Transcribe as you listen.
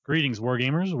Greetings,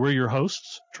 Wargamers. We're your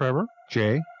hosts, Trevor,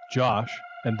 Jay, Josh,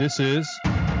 and this is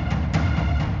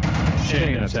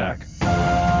Chain Attack.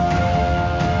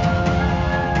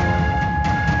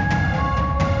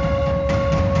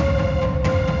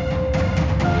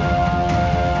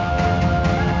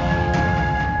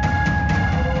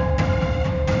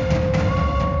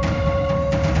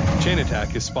 Chain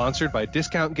Attack is sponsored by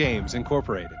Discount Games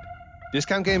Incorporated.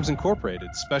 Discount Games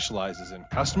Incorporated specializes in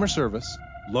customer service,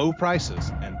 low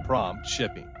prices, and prompt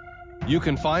shipping. You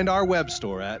can find our web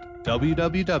store at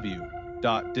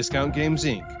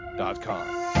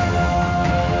www.discountgamesinc.com.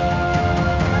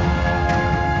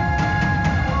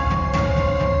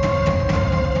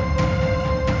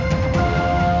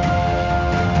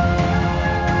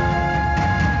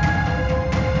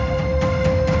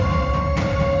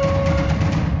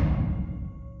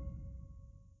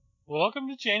 Welcome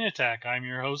to Chain Attack. I'm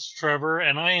your host, Trevor,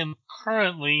 and I am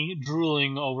currently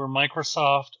drooling over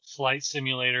Microsoft Flight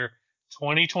Simulator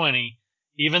 2020,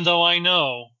 even though I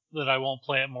know that I won't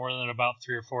play it more than about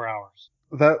 3 or 4 hours.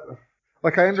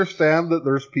 I understand that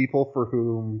there's people for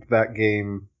whom that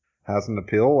game has an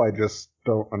appeal. I just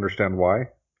don't understand why.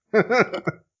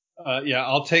 Yeah,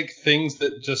 I'll take things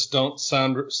that just don't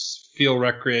feel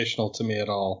recreational to me at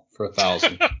all for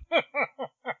 1,000.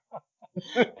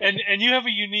 And you have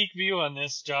a unique view on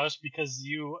this, Josh, because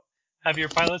you have your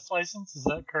pilot's license. Is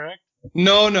that correct?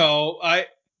 No. I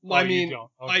mean, you don't.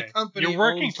 Okay. my company. You're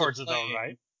working owns the towards it, though, plane.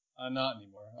 right? Not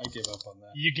anymore. I gave up on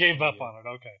that. You gave up on it.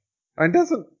 Okay. And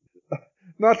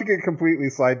not to get completely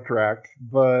sidetracked,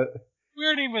 but We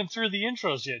aren't even through the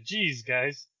intros yet. Jeez,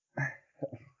 guys.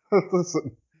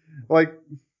 listen,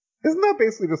 isn't that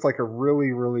basically just like a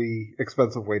really, really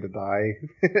expensive way to die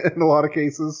in a lot of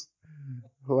cases?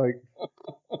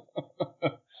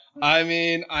 I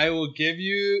mean, I will give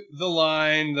you the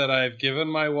line that I've given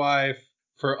my wife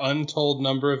for untold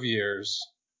number of years.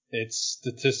 It's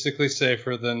statistically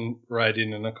safer than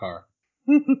riding in a car.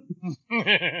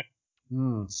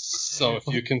 So if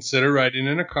you consider riding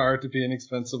in a car to be an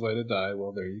expensive way to die,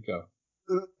 well, there you go.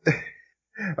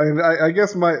 I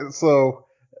guess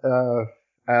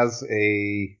as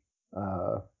a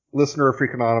listener of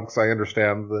Freakonomics, I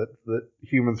understand that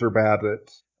humans are bad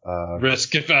at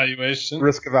Risk evaluation.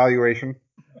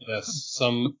 Yes,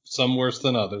 some worse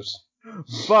than others.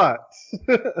 But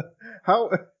how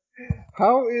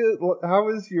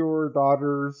is your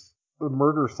daughter's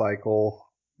murder cycle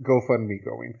GoFundMe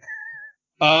going?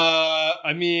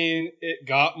 I mean, it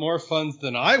got more funds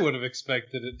than I would have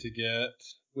expected it to get,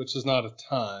 which is not a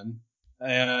ton.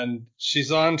 And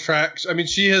she's on track. I mean,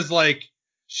 she has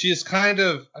kind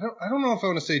of, I don't know if I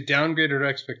want to say downgraded her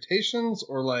expectations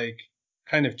or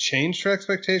kind of changed her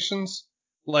expectations.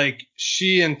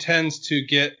 She intends to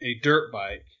get a dirt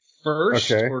bike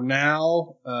first or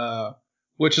now,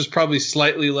 which is probably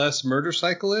slightly less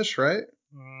motorcycle-ish, right?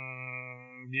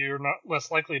 You're not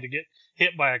less likely to get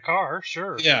hit by a car,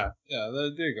 sure. Yeah,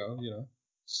 there you go.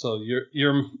 So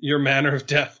your manner of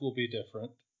death will be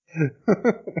different.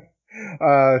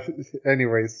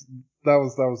 Anyways, that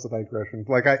was a digression.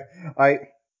 I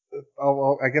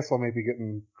guess I'll maybe get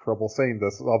in trouble saying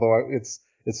this, although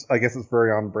I guess it's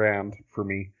very on brand for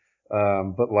me.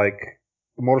 But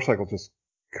motorcycles just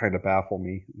kind of baffle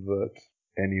me that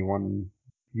anyone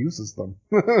uses them.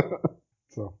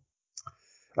 So,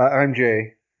 I'm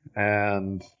Jay,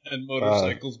 and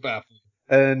motorcycles baffle you.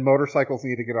 And motorcycles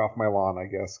need to get off my lawn, I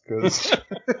guess, because.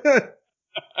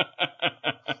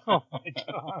 Oh my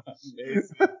gosh.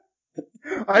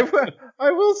 I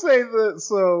will say that,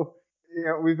 so,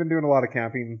 we've been doing a lot of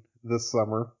camping this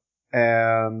summer,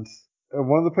 and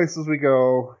one of the places we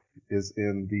go is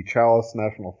in the Chalice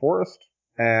National Forest,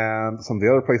 and some of the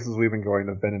other places we've been going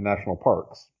have been in national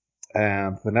parks.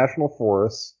 And the national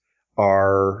forests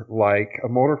are like a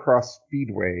motocross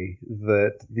speedway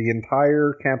that the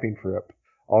entire camping trip,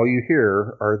 all you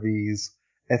hear are these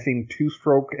effing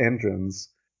two-stroke engines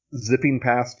zipping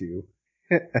past you.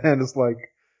 And it's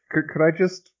like, could I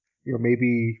just,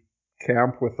 maybe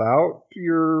camp without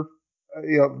your,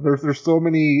 there's so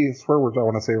many swear words I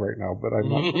want to say right now, but I'm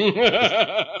not.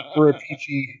 We're a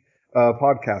PG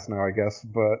podcast now, I guess.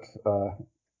 But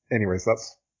anyways,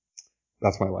 that's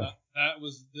my life. That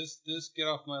was this get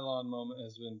off my lawn moment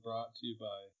has been brought to you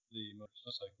by the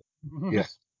motorcycle.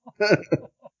 Yes.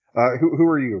 Who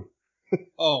are you?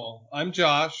 Oh, I'm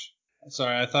Josh.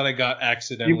 Sorry, I thought I got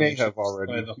accidentally. You may have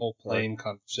already by the whole plane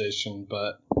conversation,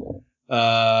 but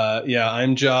yeah,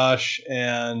 I'm Josh,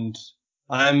 and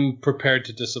I'm prepared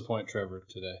to disappoint Trevor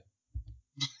today.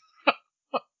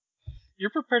 You're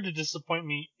prepared to disappoint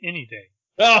me any day.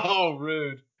 Oh,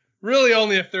 rude. Really,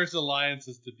 only if there's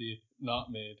alliances to be not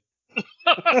made.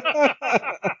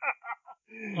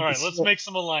 All right, let's make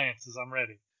some alliances. I'm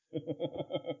ready.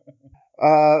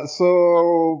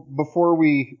 So before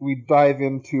we dive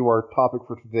into our topic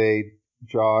for today,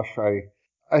 Josh,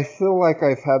 I feel like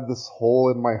I've had this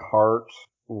hole in my heart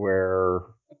where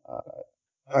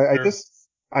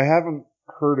I haven't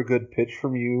heard a good pitch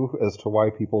from you as to why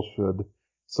people should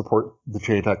support the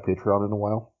Chain Attack Patreon in a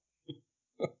while.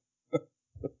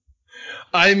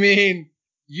 I mean,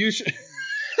 you should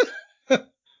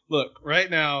look right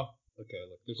now. Okay,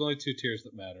 look, there's only 2 tiers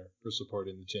that matter for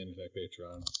supporting the Chain Attack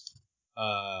Patreon.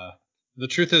 The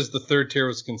truth is, the 3rd tier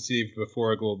was conceived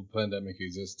before a global pandemic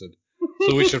existed,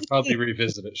 so we should probably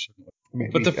revisit it, shouldn't we?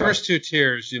 Maybe, But the first 2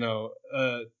 tiers,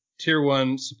 tier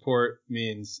 1 support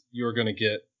means you're going to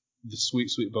get the sweet,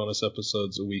 sweet bonus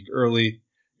episodes a week early.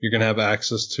 You're going to have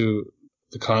access to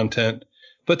the content.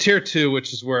 But tier 2,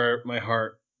 which is where my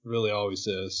heart really always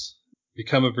is,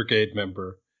 become a brigade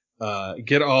member.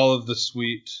 Get all of the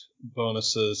sweet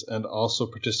bonuses and also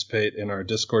participate in our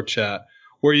Discord chat,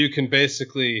 where you can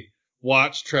basically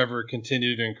watch Trevor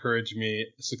continue to encourage me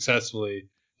successfully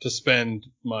to spend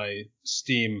my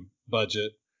Steam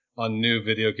budget on new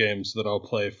video games that I'll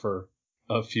play for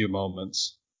a few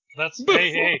moments.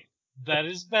 Hey, that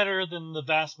is better than the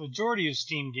vast majority of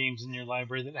Steam games in your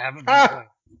library that haven't been played.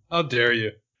 How dare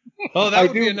you? Oh, that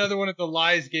would be another one of the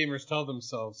lies gamers tell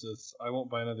themselves is, I won't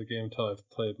buy another game until I've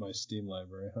played my Steam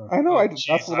library. Huh? I know.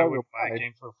 That's what I would buy a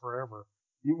game for forever.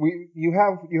 You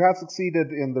have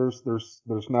succeeded in there's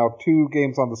now 2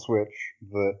 games on the Switch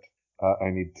that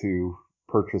I need to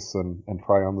purchase and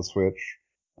try on the Switch.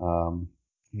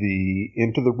 The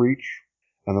Into the Breach,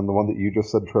 and then the one that you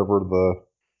just said, Trevor.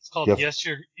 It's called Yes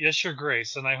Your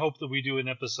Grace, and I hope that we do an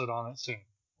episode on it soon.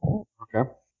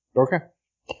 Okay.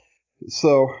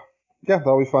 So yeah,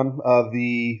 that'll be fun.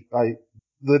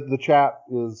 The chat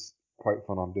is quite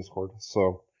fun on Discord,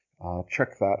 so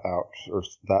check that out, or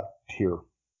that tier.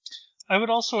 I would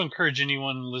also encourage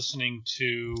anyone listening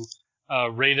to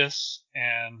rate us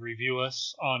and review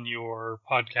us on your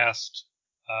podcast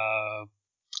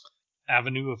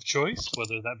avenue of choice,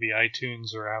 whether that be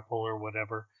iTunes or Apple or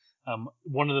whatever.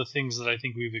 One of the things that I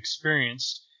think we've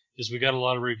experienced is we got a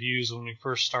lot of reviews when we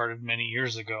first started many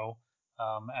years ago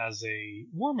as a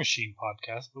War Machine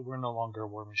podcast, but we're no longer a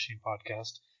War Machine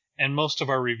podcast. And most of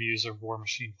our reviews are War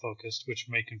Machine focused, which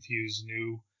may confuse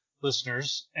new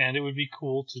listeners. And it would be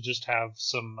cool to just have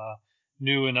some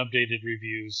new and updated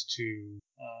reviews to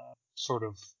sort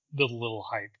of build a little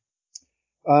hype.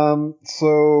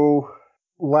 So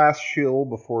last shill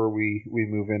before we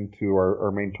move into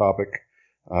our main topic,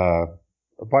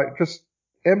 just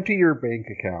empty your bank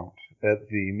account at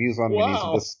the Muson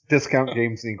Minis Discount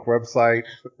Games Inc. website,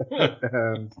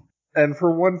 and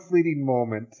for one fleeting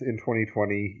moment in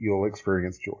 2020, you'll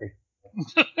experience joy.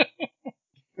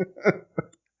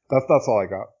 That's all I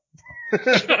got.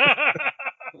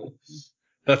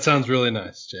 That sounds really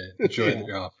nice, Jay. The joy that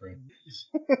you're offering.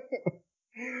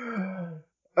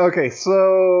 Okay,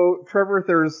 so Trevor,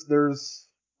 there's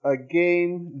a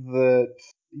game that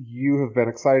you have been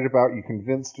excited about. You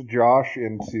convinced Josh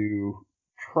into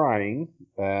trying,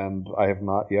 and I have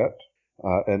not yet.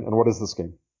 And what is this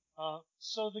game?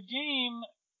 So the game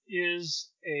is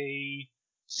a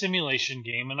simulation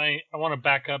game, and I want to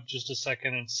back up just a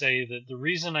second and say that the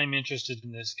reason I'm interested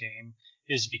in this game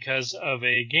is because of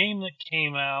a game that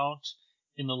came out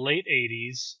in the late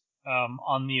 80s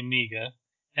on the Amiga,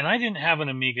 and I didn't have an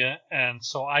Amiga, and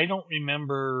so I don't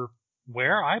remember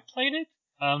where I played it.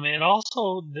 And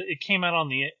also, it came out on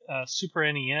the Super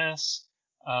NES.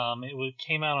 It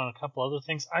came out on a couple other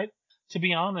things. To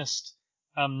be honest,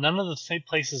 none of the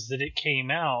places that it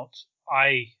came out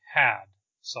I had.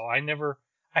 So I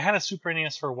had a Super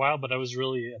NES for a while, but I was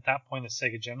really at that point a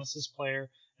Sega Genesis player.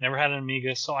 Never had an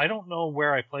Amiga, so I don't know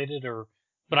where I played it,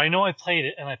 but I know I played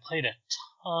it, and I played a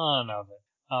ton of it.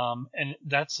 And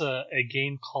that's a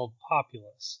game called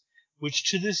Populous, which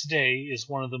to this day is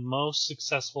one of the most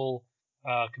successful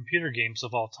computer games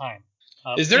of all time.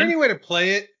 Is there any way to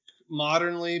play it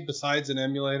modernly besides an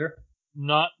emulator?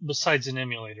 Not besides an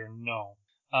emulator, no.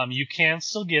 You can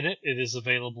still get it. It is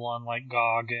available on like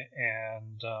GOG,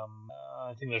 and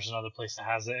I think there's another place that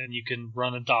has it. And you can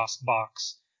run a DOS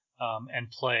box and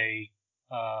play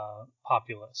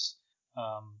Populous.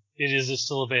 It is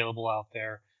still available out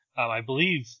there. I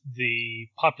believe the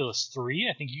Populous 3,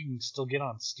 I think you can still get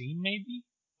on Steam, maybe?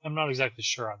 I'm not exactly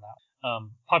sure on that.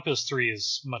 Populous 3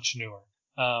 is much newer.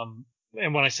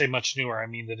 And when I say much newer, I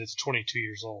mean that it's 22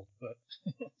 years old, but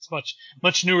it's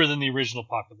much newer than the original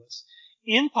Populous.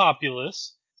 In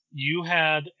Populous, you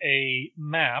had a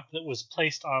map that was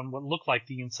placed on what looked like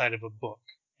the inside of a book.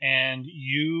 and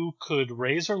you could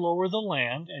raise or lower the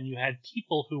land, and you had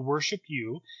people who worshiped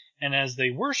you, and as they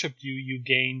worshiped you, you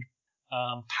gained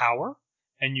power,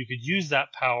 and you could use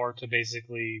that power to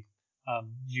basically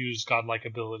use godlike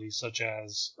abilities such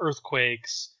as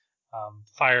earthquakes,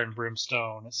 fire and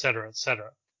brimstone, etc.,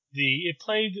 etc. It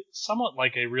played somewhat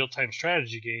like a real-time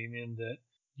strategy game in that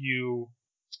you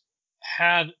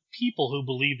had people who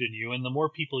believed in you, and the more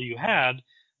people you had,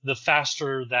 the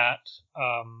faster that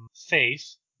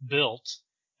faith built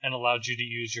and allowed you to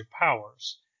use your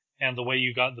powers. And the way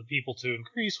you got the people to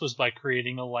increase was by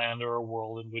creating a land or a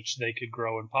world in which they could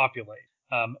grow and populate.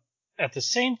 At the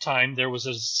same time, there was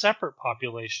a separate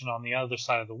population on the other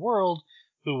side of the world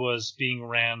who was being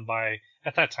ran by,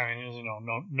 at that time,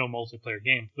 no multiplayer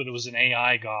games, but it was an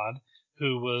AI god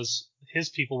his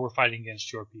people were fighting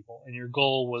against your people, and your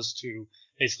goal was to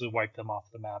basically wipe them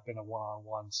off the map in a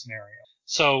one-on-one scenario.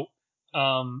 So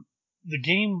the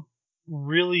game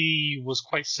really was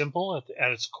quite simple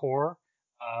at its core,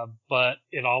 but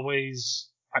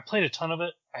I played a ton of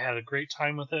it. I had a great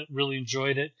time with it, really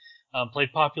enjoyed it.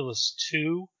 Played Populous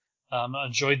 2,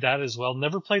 enjoyed that as well.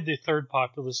 Never played the third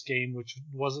Populous game, which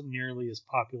wasn't nearly as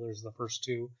popular as the first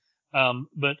two.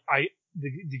 But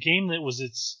the game that was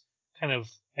its kind of,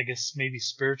 I guess, maybe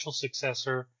spiritual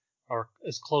successor, or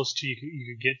as close to you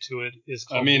could get to it, is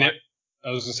called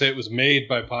I was going to say it was made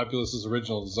by Populous's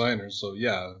original designers, so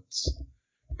yeah, it's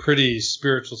pretty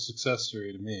spiritual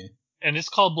successory to me. And it's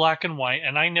called Black and White,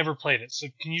 and I never played it. So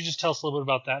can you just tell us a little bit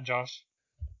about that, Josh?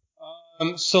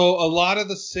 So a lot of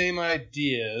the same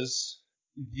ideas.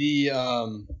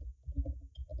 I'm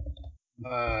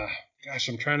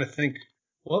trying to think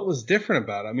what was different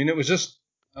about it. I mean, it was just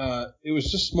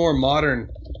more modern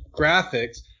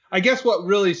graphics. I guess what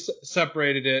really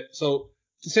separated it. So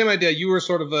the same idea. You were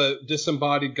sort of a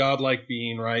disembodied godlike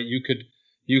being, right? You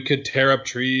could tear up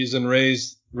trees and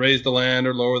raise the land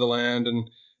or lower the land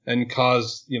and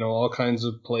cause all kinds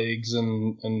of plagues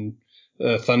and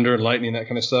thunder and lightning, that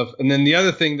kind of stuff. And then the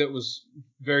other thing that was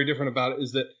very different about it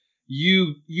is that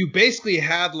you basically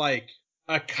had like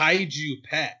a kaiju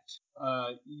pet.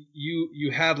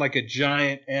 You had like a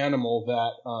giant animal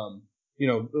that,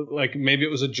 like maybe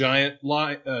it was a giant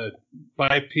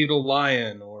bipedal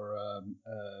lion, or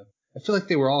I feel like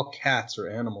they were all cats or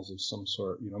animals of some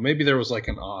sort. Maybe there was like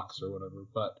an ox or whatever.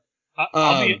 But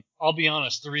I'll be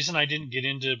honest. The reason I didn't get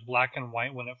into Black and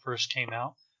White when it first came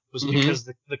out was because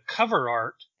the cover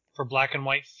art for Black and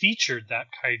White featured that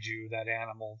kaiju, that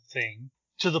animal thing,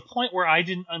 to the point where I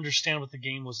didn't understand what the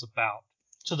game was about,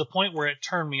 to the point where it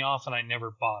turned me off and I never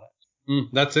bought it.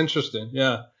 That's interesting.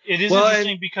 Yeah. It is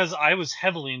interesting because I was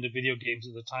heavily into video games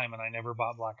at the time and I never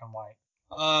bought Black and White.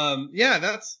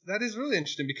 That is really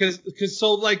interesting because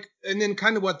so like, and then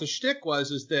kind of what the shtick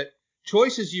is that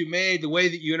choices you made, the way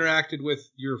that you interacted with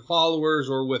your followers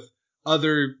or with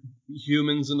other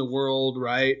humans in the world,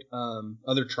 right?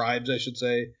 Other tribes, I should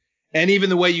say. And even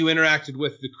the way you interacted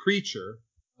with the creature,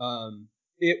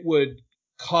 it would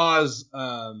cause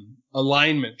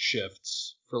alignment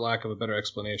shifts, for lack of a better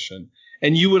explanation.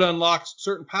 And you would unlock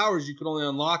certain powers you could only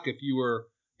unlock if you were,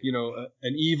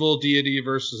 an evil deity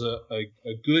versus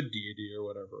a good deity or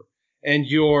whatever. And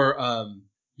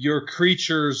your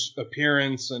creature's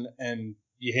appearance and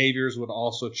behaviors would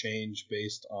also change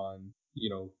based on,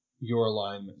 your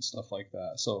alignment and stuff like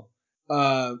that. So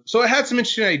it had some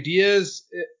interesting ideas.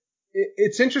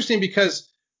 It's interesting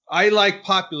because I like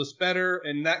Populous better,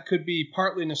 and that could be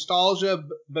partly nostalgia,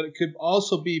 but it could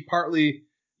also be partly,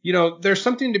 there's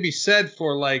something to be said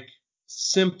for like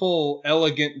simple,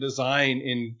 elegant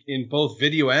design in both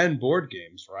video and board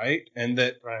games, right? And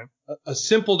that a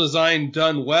simple design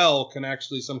done well can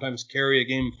actually sometimes carry a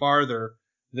game farther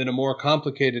than a more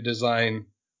complicated design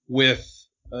with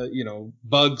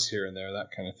bugs here and there, that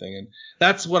kind of thing. And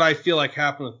that's what I feel like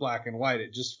happened with Black and White.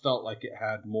 It just felt like it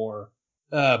had more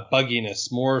bugginess,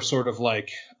 more sort of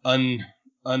like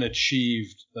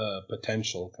unachieved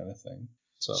potential kind of thing.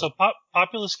 So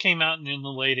Populous came out in the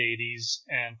late 80s,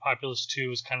 and Populous 2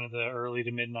 was kind of the early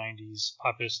to mid 90s,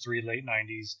 Populous 3 late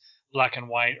 90s, Black and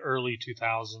White early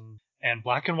 2000, and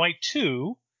Black and White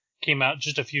 2 came out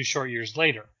just a few short years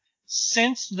later.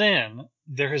 Since then,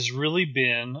 there has really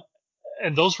been,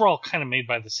 and those were all kind of made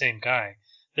by the same guy,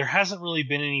 there hasn't really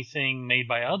been anything made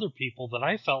by other people that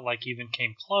I felt like even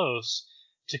came close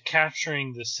to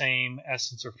capturing the same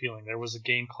essence or feeling. There was a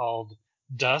game called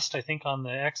Dust, I think, on the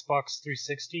Xbox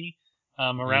 360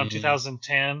 around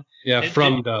 2010. Yeah,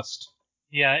 Dust.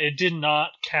 Yeah, it did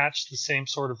not catch the same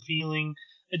sort of feeling.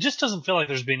 It just doesn't feel like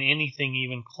there's been anything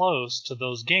even close to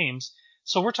those games.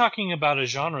 So we're talking about a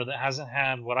genre that hasn't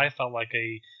had what I felt like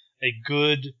a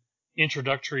good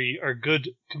introductory or good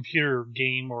computer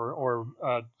game or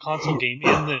console game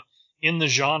in the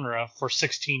genre for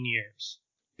 16 years.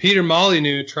 Peter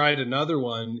Molyneux tried another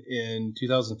one in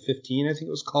 2015, I think it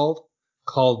was called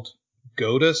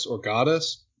Godus or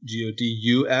Goddess,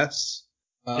 Godus.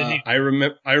 I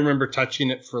remember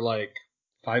touching it for like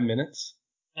 5 minutes.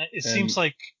 It seems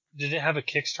like, did it have a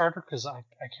Kickstarter? Because I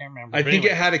can't remember. I think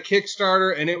it had a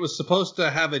Kickstarter, and it was supposed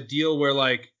to have a deal where,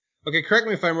 like, okay, correct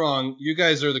me if I'm wrong, you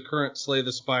guys are the current Slay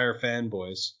the Spire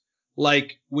fanboys.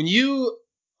 Like, when you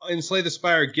in Slay the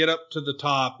Spire get up to the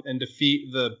top and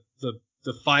defeat the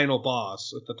final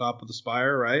boss at the top of the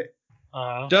spire, right?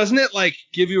 Doesn't it, like,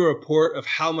 give you a report of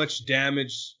how much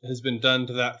damage has been done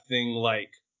to that thing, like,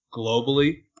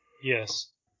 globally? Yes.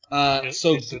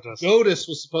 So Godus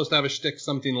was supposed to have a shtick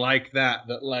something like that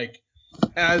like,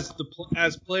 as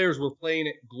players were playing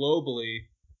it globally,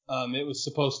 it was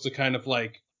supposed to kind of,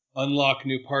 like, unlock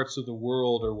new parts of the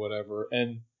world or whatever.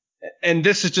 And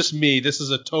this is just me. This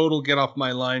is a total get off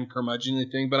my line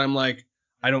curmudgeonly thing, but I'm like,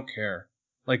 I don't care.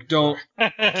 Like, don't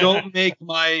make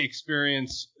my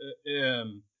experience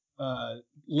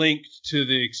linked to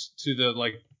the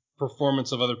like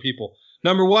performance of other people.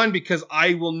 Number one, because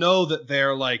I will know that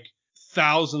they're like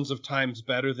thousands of times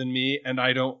better than me, and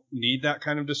I don't need that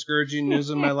kind of discouraging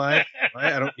news in my life.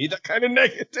 Right? I don't need that kind of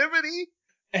negativity.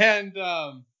 And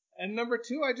number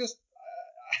two, I just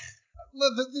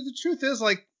the truth is,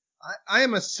 like, I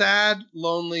am a sad,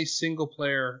 lonely single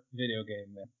player video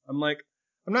game man.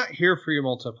 I'm not here for your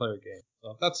multiplayer game.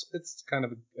 So it's kind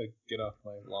of a get off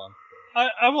my lawn.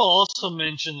 I will also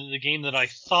mention that the game that I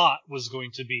thought was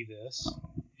going to be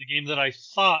the game that I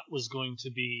thought was going to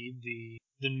be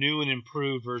the new and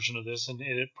improved version of this, and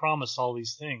it promised all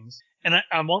these things. And I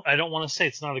don't want to say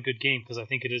it's not a good game, because I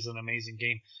think it is an amazing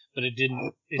game, but it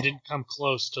didn't come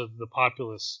close to the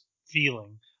populace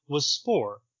feeling, was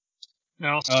Spore.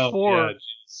 Now, Spore...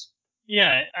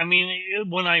 Yeah, I mean,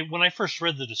 when I first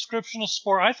read the description of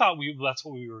Spore, I thought that's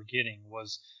what we were getting,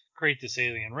 was create this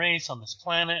alien race on this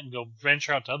planet and go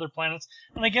venture out to other planets.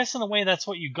 And I guess in a way that's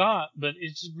what you got, but it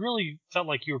just really felt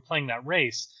like you were playing that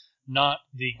race, not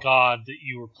the god that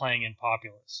you were playing in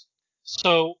Populous.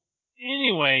 So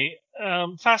anyway,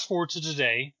 fast forward to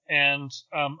today, and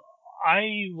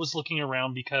I was looking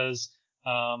around because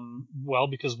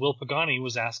Will Pagani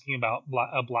was asking about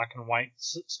a black and white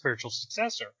spiritual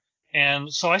successor.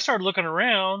 And so I started looking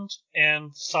around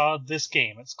and saw this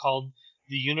game. It's called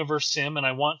the Universim, and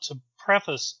I want to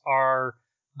preface our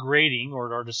grading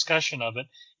or our discussion of it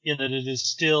in that it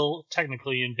is still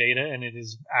technically in beta, and it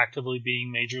is actively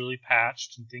being majorly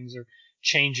patched, and things are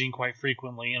changing quite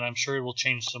frequently, and I'm sure it will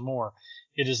change some more.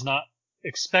 It is not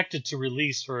expected to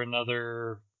release for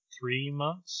another 3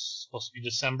 months, supposed to be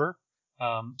December.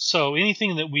 So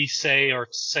anything that we say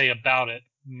about it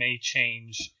may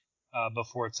change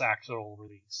before its actual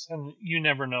release. And you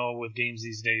never know with games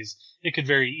these days. It could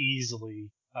very easily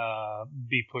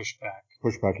be pushed back.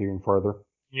 Pushed back even farther.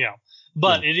 Yeah.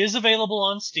 But It is available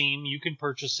on Steam. You can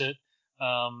purchase it,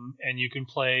 and you can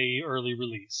play early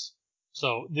release.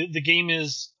 So the game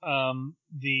is,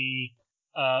 the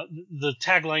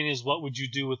tagline is, what would you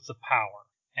do with the power?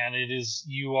 And it is,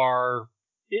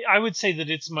 I would say that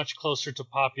it's much closer to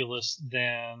Populous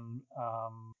than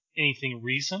anything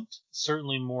recent,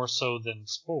 certainly more so than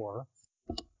Spore.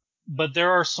 But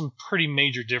there are some pretty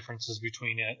major differences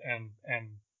between it and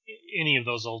any of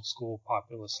those old school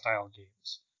Populous style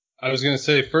games. I was going to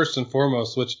say, first and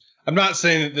foremost, which I'm not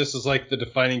saying that this is like the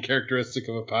defining characteristic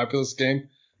of a Populous game,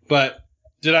 but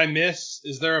did I miss?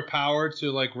 Is there a power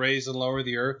to like raise and lower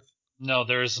the earth? No,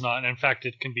 there is not. In fact,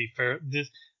 it can be fair.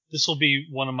 This will be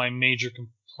one of my major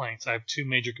complaints. I have two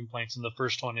major complaints, and the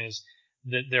first one is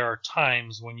that there are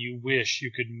times when you wish you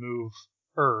could move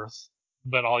Earth,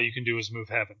 but all you can do is move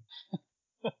heaven.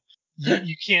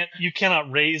 You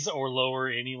cannot raise or lower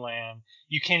any land.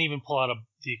 You can't even pull out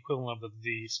the equivalent of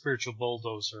the spiritual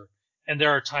bulldozer. And there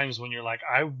are times when you're like,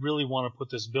 I really want to put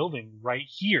this building right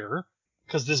here,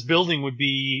 because this building would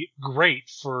be great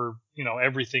for,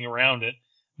 everything around it.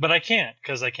 But I can't,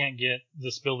 because I can't get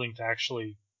this building to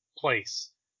actually place.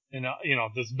 And,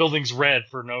 this building's red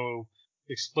for no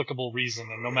explicable reason,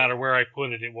 and no matter where I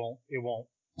put it, it won't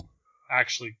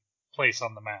actually place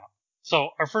on the map. So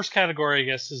our first category, I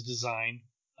guess, is design.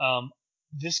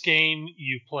 This game,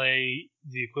 you play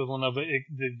the equivalent of it.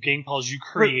 The game calls you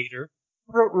creator.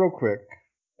 Real quick,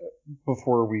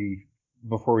 before we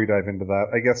dive into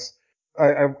that, I guess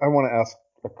I want to ask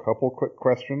a couple quick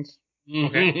questions.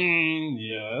 Okay.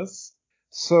 Yes.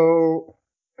 So,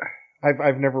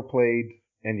 I've never played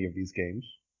any of these games.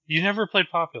 You never played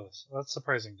Populous. That's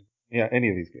surprising to me. Yeah, any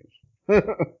of these games.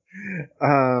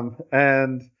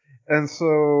 And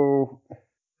so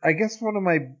I guess one of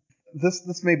my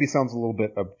this maybe sounds a little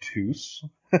bit obtuse,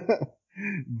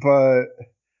 but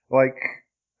like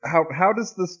how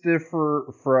does this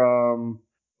differ from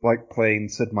like playing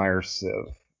Sid Meier's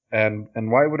Civ? And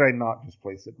why would I not just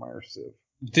play Sid Meier's Civ?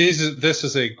 This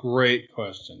is a great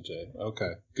question, Jay.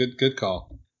 Okay, good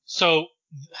call. So,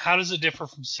 how does it differ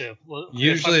from Civ?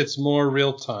 Usually, it's more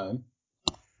real time.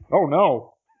 Oh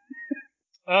no!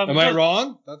 Am I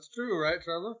wrong? That's true, right,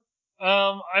 Trevor?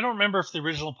 I don't remember if the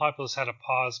original Populous had a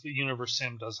pause, but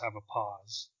Universim does have a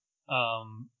pause.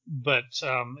 But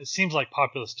it seems like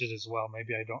Populous did as well.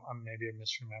 Maybe I'm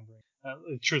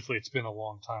misremembering. Truthfully, it's been a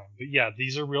long time. But yeah,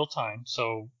 these are real time.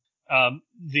 So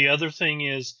the other thing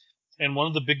is, and one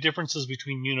of the big differences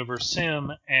between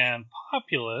Universim and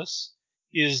Populous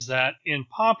is that in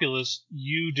Populous,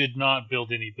 you did not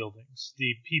build any buildings.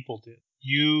 The people did.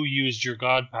 You used your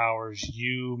god powers.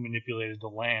 You manipulated the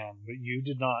land, but you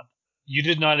did not. You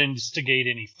did not instigate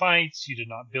any fights. You did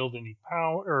not build any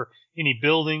power or any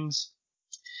buildings.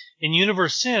 In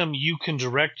Universim, you can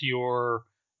direct your.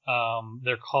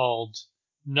 They're called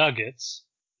nuggets.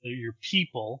 They're your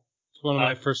people. It's one of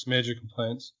my first major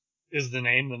complaints. Is the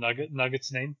name the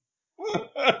nuggets name?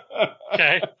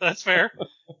 Okay, that's fair.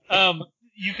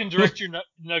 You can direct your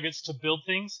nuggets to build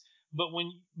things, but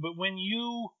when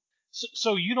you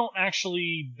so you don't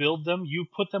actually build them. You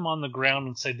put them on the ground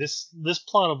and say this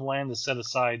plot of land is set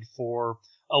aside for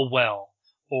a well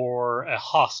or a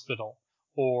hospital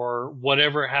or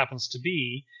whatever it happens to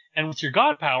be. And with your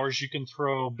god powers, you can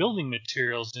throw building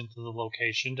materials into the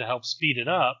location to help speed it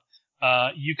up.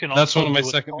 You can That's also one of my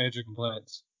second major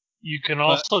complaints. You can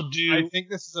also do. I think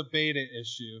this is a beta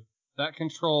issue. That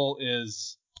control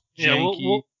is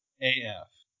janky AF.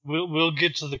 We'll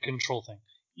get to the control thing.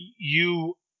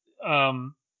 You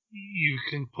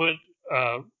can put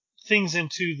things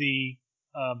into the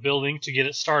building to get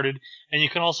it started, and you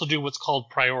can also do what's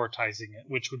called prioritizing it,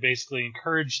 which would basically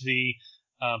encourage the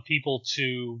people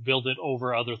to build it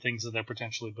over other things that they're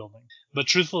potentially building. But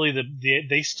truthfully,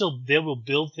 they will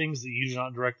build things that you do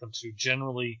not direct them to.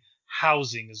 Generally,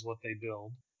 housing is what they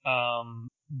build.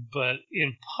 But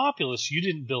in Populous, you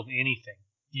didn't build anything.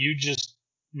 You just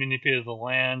manipulated the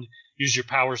land, used your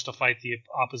powers to fight the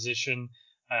opposition,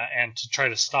 and to try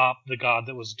to stop the god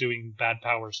that was doing bad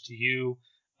powers to you.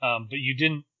 But you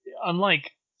didn't,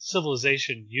 unlike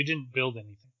Civilization, you didn't build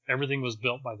anything. Everything was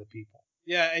built by the people.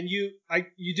 Yeah, and you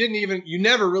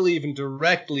never really even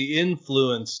directly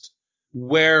influenced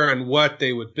where and what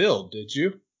they would build, did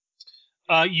you?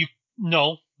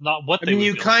 No, not what they would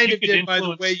build. You kind of did by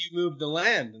the way you moved the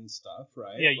land and stuff,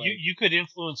 right? Yeah, you could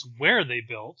influence where they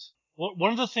built.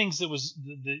 One of the things that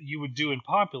you would do in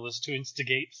Populous to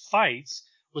instigate fights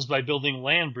was by building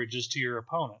land bridges to your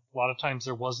opponent. A lot of times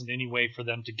there wasn't any way for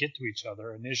them to get to each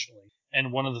other initially,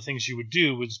 and one of the things you would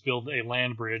do was build a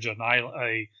land bridge,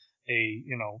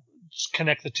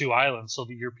 connect the two islands so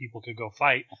that your people could go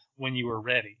fight when you were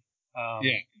ready.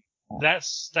 That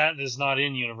is not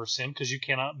in Universim because you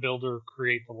cannot build or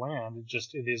create the land.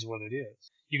 It is what it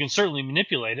is. You can certainly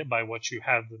manipulate it by what you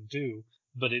have them do,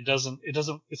 but it's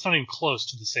not even close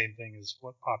to the same thing as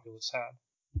what Populous had.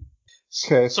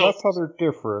 Okay, so that's how they're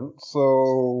different.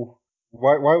 So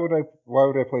why would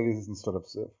I play these instead of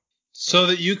Civ? So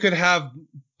that you could have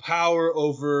power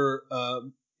over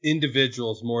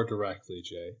individuals more directly,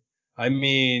 Jay. I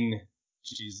mean,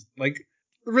 geez,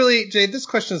 really, Jay, this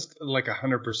question is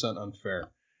 100%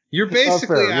 unfair. You're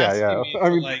basically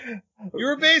you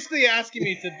were basically asking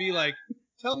me to be like,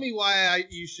 tell me why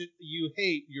you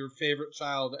hate your favorite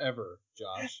child ever,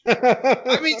 Josh.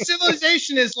 I mean,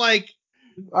 Civilization is my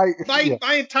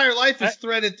entire life is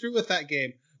threaded through with that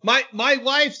game. My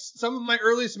wife's, some of my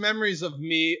earliest memories of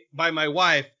me by my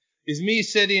wife is me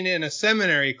sitting in a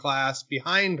seminary class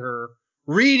behind her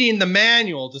reading the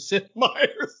manual to Sid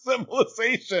Meier's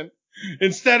Civilization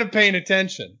instead of paying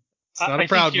attention. It's not a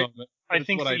proud moment. I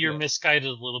think that you're misguided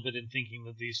a little bit in thinking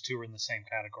that these two are in the same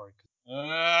category.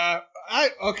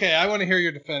 I want to hear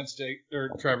your defense, Jake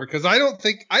or Trevor, because I don't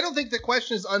think the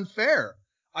question is unfair.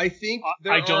 I think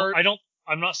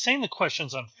I'm not saying the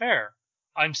question's unfair.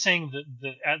 I'm saying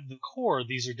that at the core,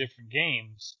 these are different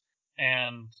games,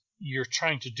 and you're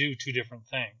trying to do two different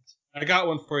things. I got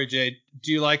one for you, Jade.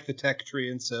 Do you like the tech tree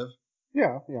in Civ?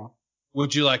 Yeah.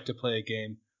 Would you like to play a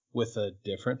game with a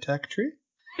different tech tree?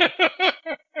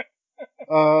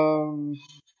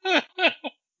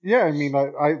 Yeah, I mean,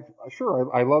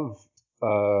 I love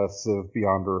Civ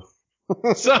Beyond Earth.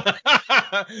 So,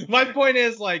 my point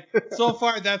is, so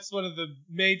far, that's one of the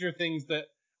major things that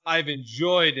I've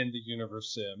enjoyed in the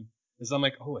Universim is I'm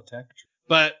like, oh, a tech tree.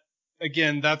 But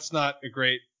again, that's not a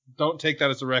great. Don't take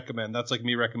that as a recommend. That's like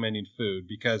me recommending food,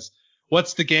 because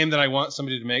what's the game that I want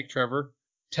somebody to make, Trevor?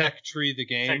 Tech Tree the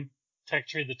game. Tech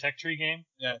Tree, the Tech Tree game?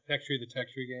 Yeah, Tech Tree the Tech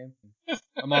Tree game.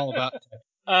 I'm all about tech.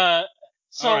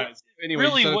 So All right. Anyway,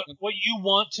 really what you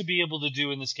want to be able to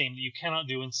do in this game that you cannot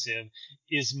do in Civ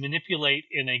is manipulate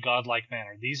in a godlike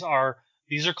manner. These are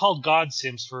called God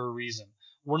Sims for a reason.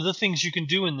 One of the things you can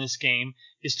do in this game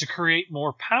is to create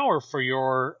more power for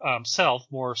your self,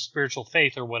 more spiritual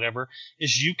faith or whatever,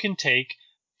 is you can take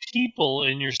people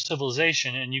in your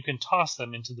civilization and you can toss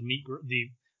them into the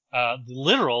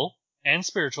literal and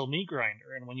spiritual meat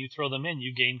grinder. And when you throw them in,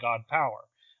 you gain God power.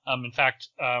 In fact,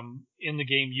 in the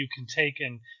game, you can take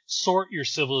and sort your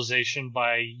civilization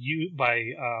by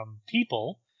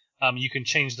people. You can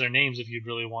change their names if you'd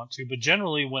really want to. But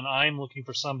generally, when I'm looking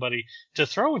for somebody to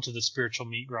throw into the spiritual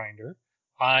meat grinder,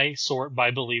 I sort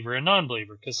by believer and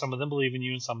non-believer, because some of them believe in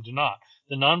you and some do not.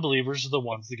 The non-believers are the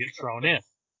ones that get thrown in.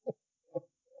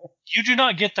 You do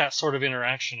not get that sort of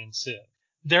interaction in Civ.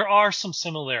 There are some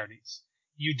similarities.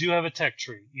 You do have a tech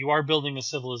tree. You are building a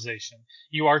civilization.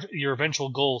 Your eventual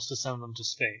goal is to send them to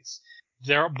space.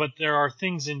 But there are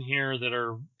things in here that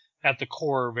are at the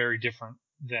core very different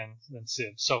than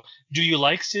Civ. So, do you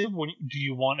like Civ? Do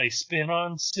you want a spin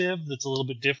on Civ that's a little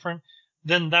bit different?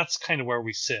 Then that's kind of where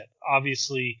we sit.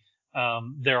 Obviously,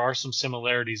 there are some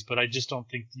similarities, but I just don't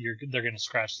think they're going to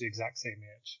scratch the exact same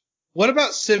itch. What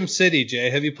about SimCity, Jay?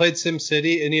 Have you played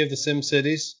SimCity? Any of the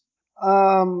SimCities?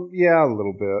 Yeah, a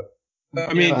little bit.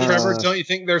 I mean, Trevor, don't you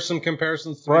think there's some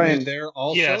comparisons to be made there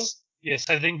also? Yes,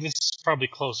 I think this is probably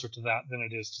closer to that than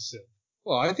it is to Civ.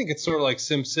 Well, I think it's sort of like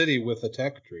SimCity with a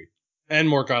tech tree and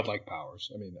more godlike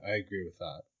powers. I mean, I agree with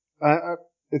that.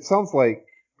 It sounds like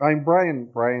Brian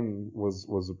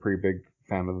was a pretty big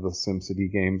fan of the SimCity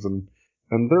games, and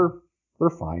they're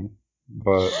fine,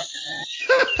 but.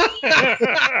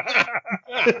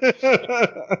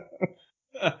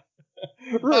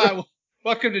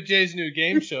 Welcome to Jay's new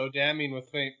game show, Damning with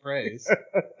Faint Praise.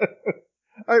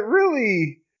 What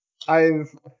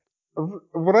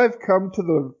I've come to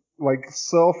the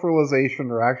self-realization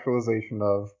or actualization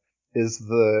of is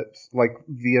that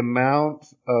the amount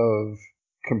of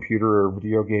computer or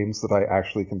video games that I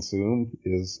actually consume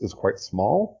is quite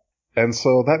small, and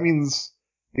so that means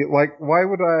why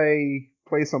would I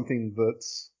play something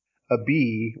that's a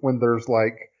B when there's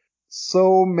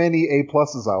so many A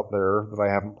pluses out there that I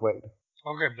haven't played?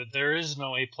 Okay, but there is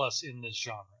no A plus in this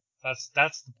genre. That's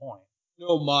the point.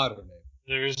 No modern A.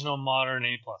 There is no modern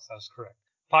A plus. That's correct.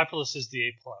 Populous is the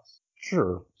A plus.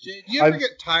 Sure. Jay, do you ever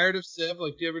get tired of Civ?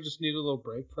 Do you ever just need a little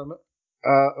break from it?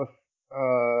 I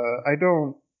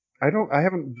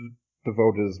haven't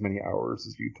devoted as many hours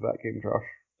as you to that game, Josh.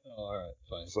 Oh, all right,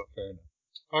 fine. So, fair enough.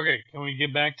 Okay, can we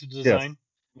get back to design?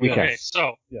 Yes,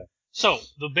 okay, so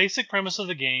the basic premise of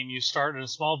the game, you start in a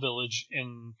small village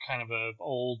in kind of an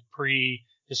old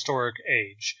prehistoric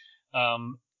age.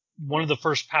 One of the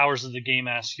first powers that the game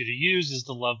asks you to use is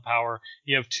the love power.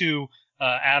 You have two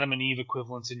Adam and Eve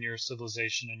equivalents in your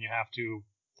civilization, and you have to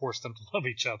force them to love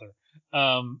each other.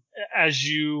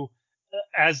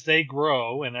 As they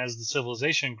grow and as the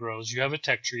civilization grows, you have a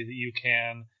tech tree that you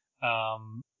can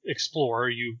explore.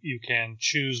 You can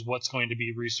choose what's going to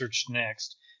be researched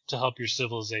next to help your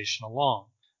civilization along.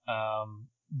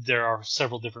 There are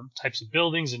several different types of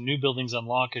buildings, and new buildings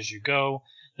unlock as you go.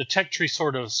 The tech tree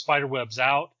sort of spiderwebs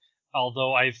out,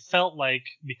 although I felt like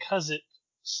because it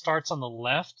starts on the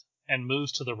left and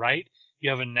moves to the right,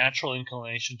 you have a natural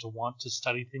inclination to want to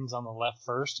study things on the left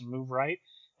first and move right,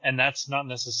 and that's not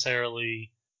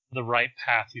necessarily the right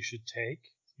path you should take,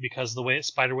 because the way it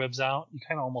spiderwebs out, you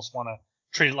kind of almost want to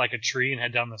treat it like a tree and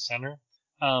head down the center.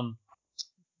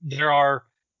 There are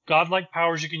godlike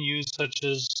powers you can use, such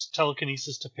as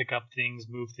telekinesis to pick up things,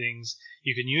 move things.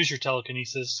 You can use your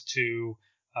telekinesis to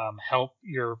help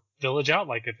your village out.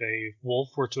 Like if a wolf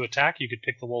were to attack, you could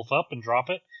pick the wolf up and drop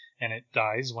it, and it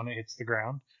dies when it hits the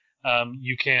ground.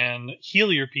 You can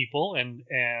heal your people and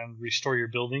restore your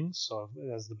buildings. So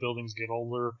as the buildings get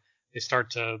older, they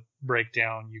start to break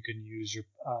down. You can use your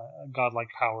godlike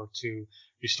power to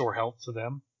restore health to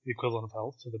them, the equivalent of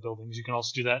health to the buildings. You can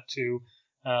also do that to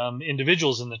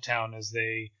individuals in the town as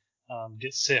they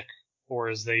get sick, or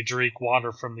as they drink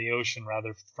water from the ocean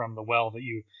rather from the well that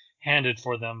you handed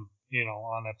for them,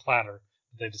 on a platter.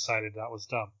 They decided that was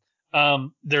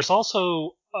dumb. There's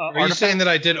also are you saying that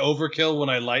I did overkill when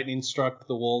I lightning struck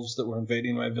the wolves that were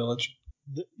invading my village?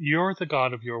 You're the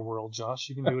god of your world, Josh.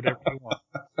 You can do whatever you want.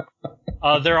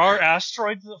 There are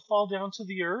asteroids that fall down to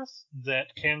the Earth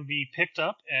that can be picked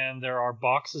up, and there are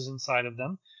boxes inside of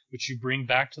them, which you bring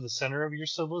back to the center of your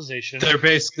civilization. They're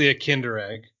basically a Kinder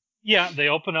Egg. Yeah, they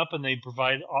open up and they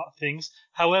provide things.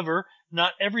 However,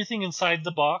 not everything inside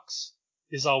the box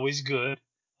is always good.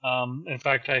 In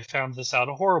fact, I found this out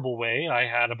a horrible way. I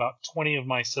had about 20 of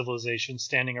my civilizations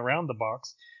standing around the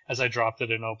box as I dropped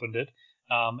it and opened it.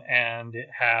 And it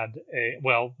had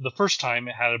the first time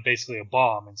it had basically a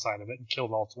bomb inside of it and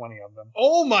killed all 20 of them.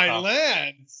 Oh my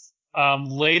lands!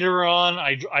 Later on,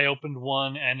 I opened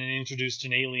one and it introduced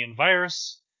an alien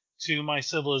virus to my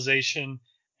civilization,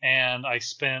 and I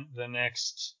spent the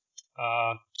next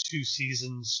 2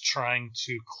 seasons trying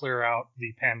to clear out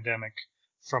the pandemic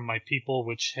from my people,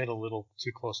 which hit a little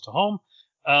too close to home.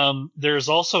 There's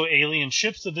also alien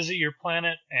ships that visit your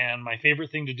planet, and my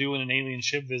favorite thing to do when an alien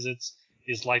ship visits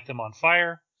is light them on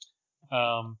fire.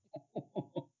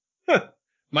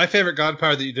 My favorite god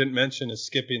power that you didn't mention is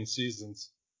skipping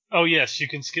seasons. Oh yes, you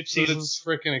can skip But seasons. it's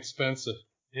freaking expensive.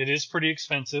 It is pretty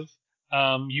expensive.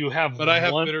 You have But I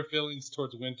have bitter feelings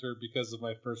towards winter because of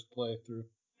my first playthrough.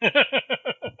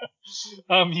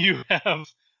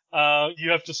 You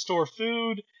have to store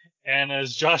food, and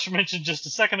as Josh mentioned just a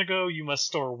second ago, you must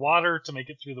store water to make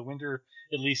it through the winter,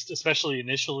 at least, especially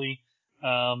initially.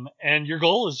 And your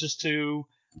goal is just to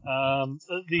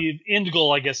the end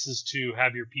goal, I guess, is to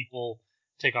have your people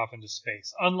take off into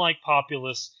space. Unlike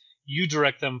Populous, you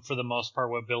direct them for the most part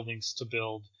what buildings to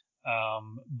build.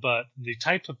 But the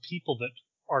type of people that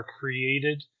are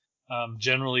created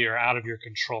generally are out of your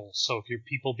control. So if your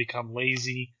people become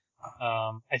lazy,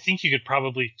 I think you could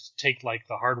probably take like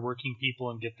the hardworking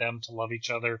people and get them to love each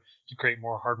other to create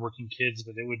more hardworking kids,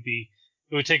 but it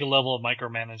would take a level of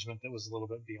micromanagement that was a little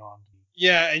bit beyond.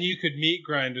 Yeah, and you could meat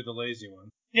grinder the lazy one.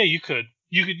 Yeah, you could.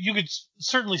 You could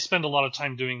certainly spend a lot of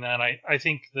time doing that. I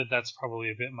think that that's probably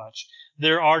a bit much.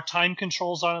 There are time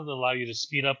controls on it that allow you to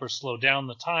speed up or slow down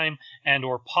the time and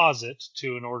or pause it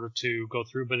in order to go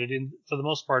through. But for the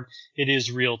most part, it is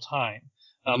real time.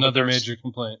 Another major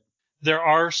complaint. There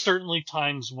are certainly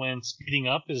times when speeding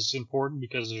up is important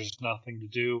because there's nothing to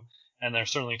do, and there are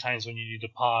certainly times when you need to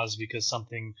pause because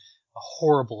something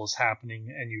horrible is happening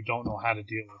and you don't know how to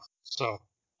deal with it. So,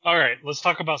 all right, let's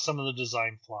talk about some of the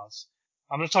design flaws.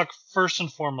 I'm going to talk first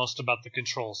and foremost about the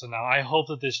controls, and now I hope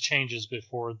that this changes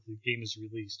before the game is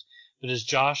released. But as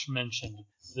Josh mentioned,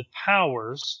 the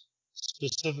powers,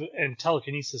 specific and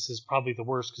telekinesis is probably the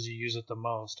worst because you use it the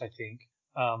most, I think.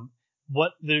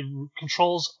 What the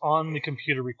controls on the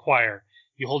computer require.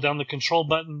 You hold down the control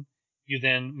button, you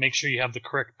then make sure you have the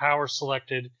correct power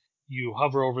selected, you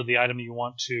hover over the item you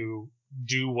want to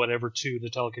do whatever to the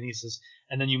telekinesis,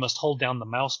 and then you must hold down the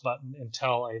mouse button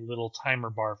until a little timer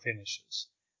bar finishes.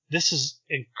 This is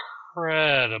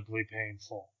incredibly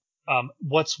painful.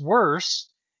 What's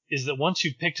worse is that once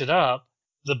you've picked it up,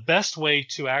 the best way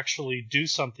to actually do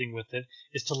something with it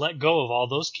is to let go of all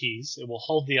those keys. It will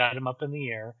hold the item up in the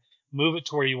air, move it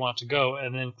to where you want to go,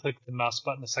 and then click the mouse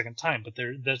button a second time. But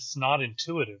that's not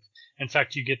intuitive. In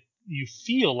fact, you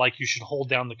feel like you should hold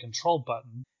down the control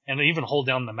button and even hold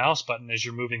down the mouse button as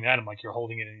you're moving the item, like you're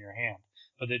holding it in your hand.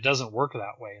 But it doesn't work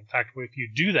that way. In fact, if you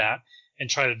do that and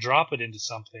try to drop it into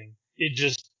something, it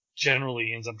just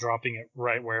generally ends up dropping it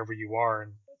right wherever you are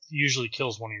and usually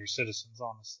kills one of your citizens,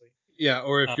 honestly. Yeah,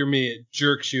 or if you're me, it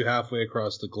jerks you halfway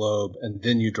across the globe, and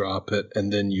then you drop it,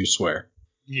 and then you swear.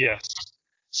 Yes.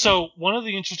 So one of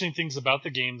the interesting things about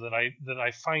the game that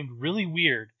I find really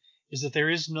weird is that there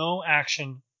is no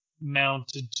action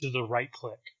mounted to the right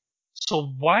click.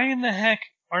 So why in the heck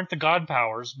aren't the god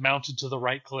powers mounted to the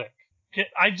right click? It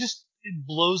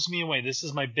blows me away. This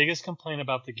is my biggest complaint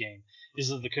about the game, is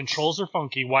that the controls are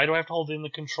funky. Why do I have to hold in the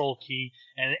control key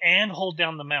and hold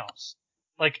down the mouse?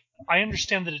 Like, I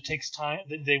understand that it takes time,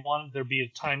 that they want there be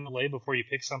a time delay before you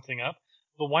pick something up,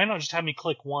 but why not just have me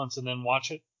click once and then watch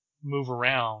it move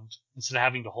around instead of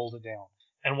having to hold it down?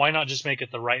 And why not just make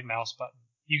it the right mouse button?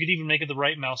 You could even make it the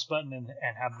right mouse button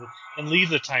and leave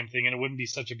the time thing, and it wouldn't be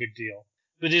such a big deal.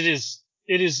 But it is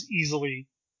easily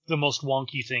the most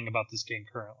wonky thing about this game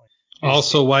currently.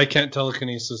 Also, why can't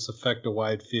telekinesis affect a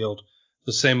wide field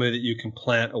the same way that you can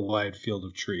plant a wide field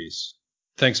of trees?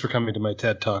 Thanks for coming to my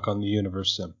TED Talk on the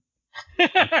Universim.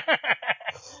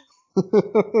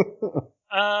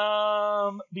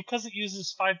 Because it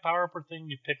uses 5 power per thing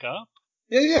you pick up.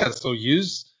 Yeah. So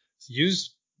use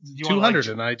 200,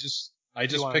 and I just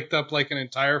picked up like an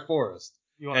entire forest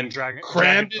and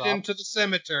crammed it into the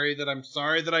cemetery. That I'm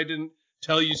sorry that I didn't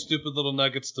tell you stupid little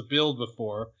nuggets to build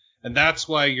before, and that's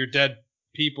why your dead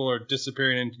people are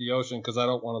disappearing into the ocean because I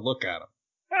don't want to look at them.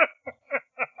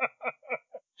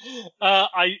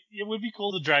 It would be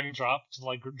cool to drag and drop to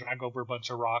like drag over a bunch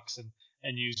of rocks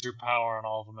and use your power on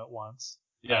all of them at once.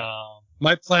 Yeah. Um,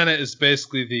 My planet is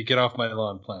basically the get off my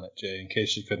lawn planet, Jay, in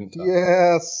case you couldn't tell.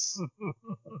 Yes.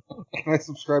 Can I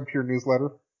subscribe to your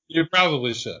newsletter? You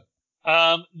probably should.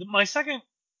 my second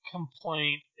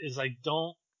complaint is I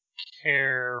don't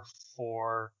care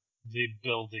for the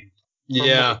building.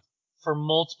 Yeah. For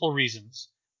multiple reasons.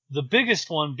 The biggest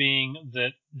one being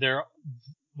that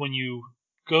when you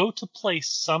go to place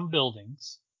some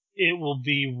buildings, it will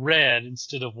be red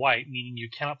instead of white, meaning you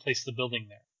cannot place the building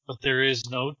there. But there is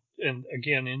no, and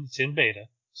again, it's in beta,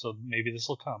 so maybe this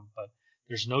will come, but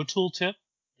there's no tooltip.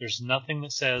 There's nothing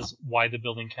that says why the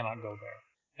building cannot go there.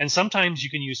 And sometimes you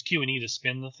can use Q&E to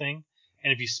spin the thing,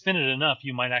 and if you spin it enough,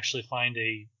 you might actually find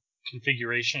a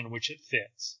configuration in which it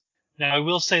fits. Now, I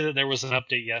will say that there was an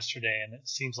update yesterday, and it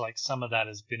seems like some of that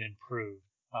has been improved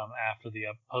after the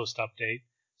post-update.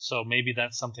 So maybe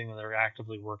that's something that they're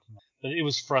actively working on. But it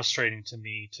was frustrating to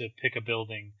me to pick a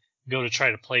building, go to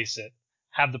try to place it,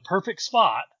 have the perfect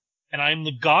spot, and I'm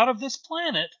the god of this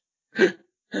planet.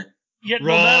 Yet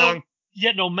Wrong.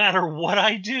 no matter what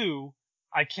I do,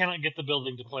 I cannot get the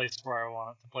building to place where I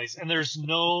want it to place, and there's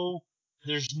no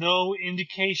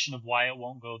indication of why it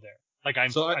won't go there. Like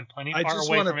I'm plenty far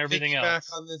away from everything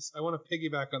else. I want to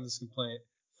piggyback on this complaint.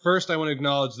 First, I want to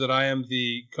acknowledge that I am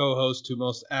the co-host who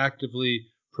most actively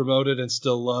promoted and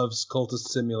still loves Cultist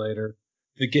Simulator,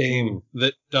 the game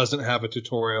that doesn't have a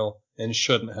tutorial and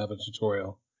shouldn't have a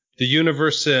tutorial. The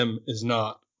Universim is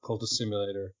not Cultist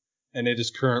Simulator, and it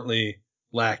is currently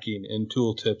lacking in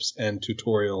tooltips and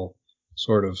tutorial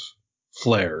sort of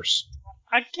flares.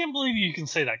 I can't believe you can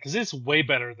say that, because it's way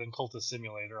better than Cultist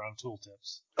Simulator on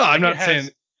tooltips. Oh, I'm not saying...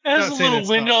 It has a little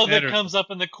window that comes up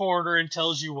in the corner and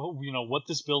tells you what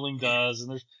this building does,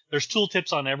 and there's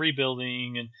tooltips on every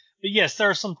building, but yes, there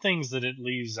are some things that it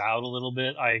leaves out a little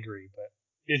bit. I agree, but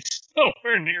it's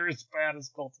nowhere near as bad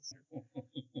as Cultist.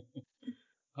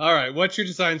 All right, what's your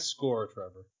design score,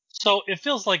 Trevor? So it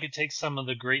feels like it takes some of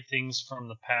the great things from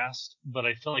the past, but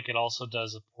I feel like it also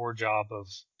does a poor job of.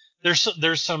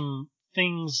 There's some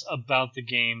things about the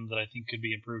game that I think could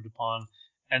be improved upon.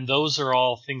 And those are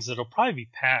all things that will probably be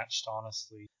patched,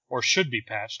 honestly, or should be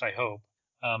patched, I hope.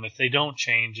 If they don't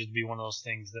change, it'd be one of those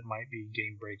things that might be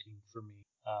game-breaking for me.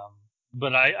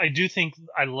 But I do think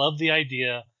I love the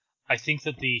idea. I think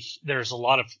that there's a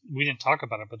lot of, we didn't talk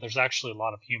about it, but there's actually a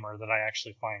lot of humor that I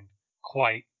actually find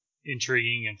quite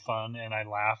intriguing and fun, and I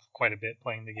laugh quite a bit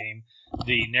playing the game.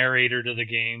 The narrator to the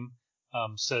game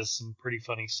says some pretty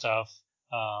funny stuff.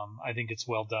 I think it's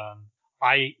well done.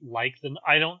 I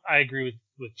agree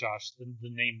with Josh. The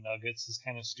name Nuggets is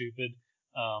kind of stupid,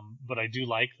 but I do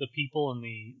like the people and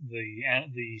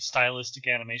the stylistic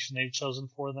animation they've chosen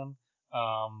for them.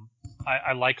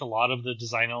 I like a lot of the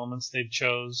design elements they've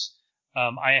chose.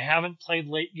 I haven't played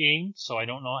late game, so I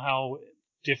don't know how it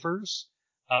differs.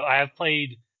 I have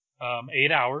played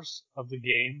 8 hours of the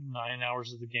game, 9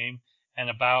 hours of the game, and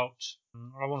about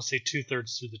I want to say 2/3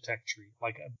 through the tech tree,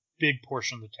 like a big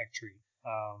portion of the tech tree.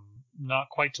 Not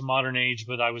quite to modern age,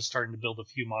 but I was starting to build a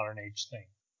few modern age things.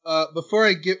 Before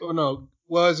I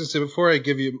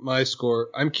give you my score,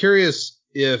 I'm curious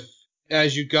if,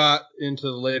 as you got into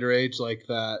the later age like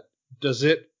that, does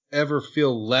it ever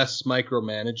feel less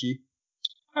micromanagey?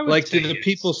 Like, do the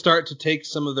people start to take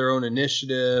some of their own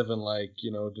initiative, and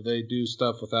do they do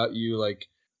stuff without you like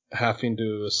having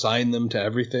to assign them to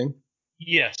everything?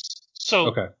 Yes. So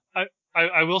okay.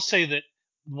 I will say that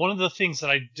one of the things that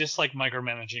I dislike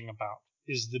micromanaging about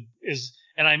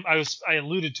and I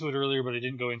alluded to it earlier, but I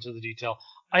didn't go into the detail.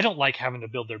 I don't like having to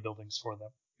build their buildings for them.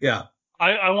 Yeah.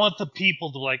 I want the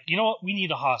people to you know what? We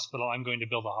need a hospital. I'm going to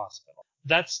build a hospital.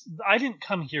 I didn't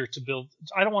come here to build.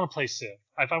 I don't want to play Civ.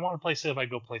 If I want to play Civ, I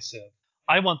go play Civ.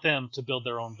 I want them to build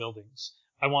their own buildings.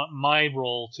 I want my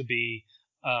role to be,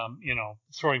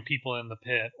 throwing people in the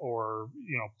pit or,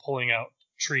 pulling out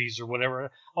trees or whatever.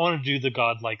 I want to do the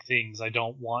godlike things. I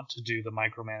don't want to do the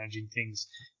micromanaging things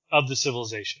of the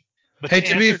civilization. But hey,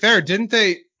 to be fair, didn't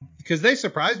they? Because they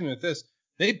surprised me with this.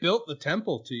 They built the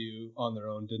temple to you on their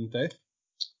own, didn't they?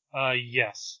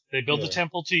 Yes. They build the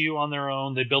temple to you on their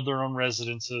own. They build their own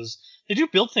residences. They do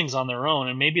build things on their own,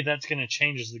 and maybe that's going to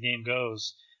change as the game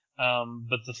goes.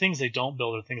 But the things they don't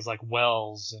build are things like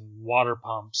wells and water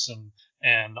pumps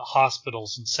and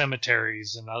hospitals and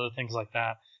cemeteries and other things like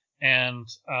that. And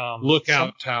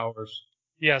lookout towers.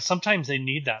 Yeah, sometimes they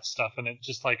need that stuff, and it's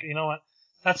just like, you know what?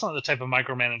 That's not the type of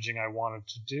micromanaging I wanted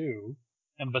to do,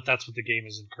 but that's what the game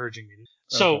is encouraging me to do.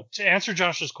 So to answer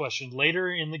Josh's question, later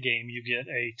in the game you get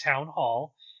a town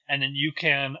hall, and then you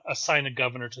can assign a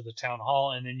governor to the town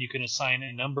hall, and then you can assign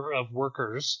a number of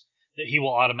workers that he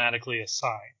will automatically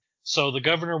assign. So the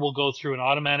governor will go through and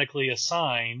automatically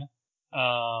assign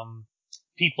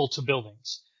people to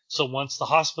buildings. So once the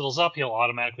hospital's up, he'll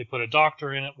automatically put a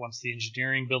doctor in it. Once the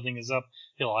engineering building is up,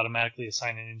 he'll automatically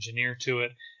assign an engineer to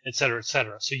it, et cetera, et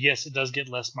cetera. So yes, it does get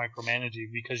less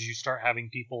micromanaging because you start having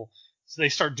people, so they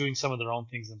start doing some of their own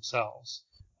things themselves.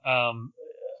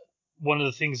 One of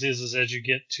the things is as you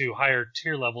get to higher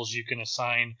tier levels, you can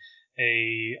assign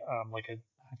I'm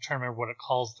trying to remember what it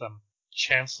calls them.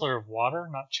 Chancellor of Water?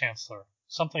 Not Chancellor.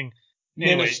 Something.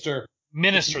 Anyway, Minister.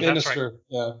 Minister, that's right.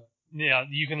 Yeah. Yeah,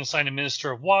 you can assign a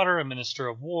Minister of Water, a Minister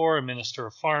of War, a Minister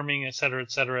of Farming, et cetera,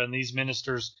 et cetera. And these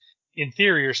ministers, in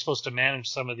theory, are supposed to manage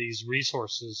some of these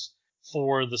resources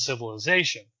for the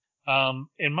civilization.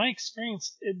 In my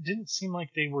experience, it didn't seem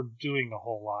like they were doing a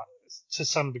whole lot to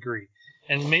some degree.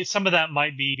 And some of that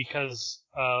might be because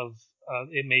of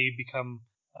it may become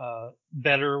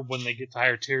better when they get to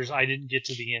higher tiers. I didn't get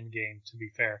to the end game, to be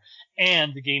fair.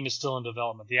 And the game is still in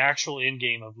development. The actual end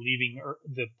game of leaving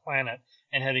the planet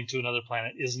and heading to another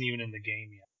planet isn't even in the game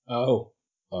yet. Oh.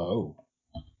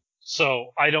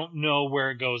 So I don't know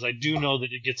where it goes. I do know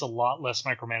that it gets a lot less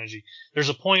micromanaging. There's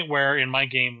a point where in my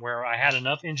game where I had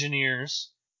enough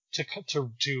engineers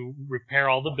to repair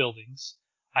all the buildings.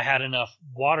 I had enough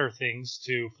water things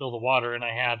to fill the water, and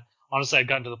honestly, I'd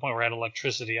gotten to the point where I had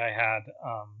electricity. I had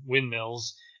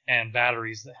windmills and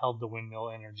batteries that held the windmill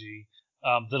energy.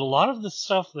 That a lot of the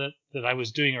stuff that I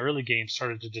was doing early game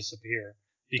started to disappear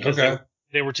because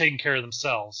they were taking care of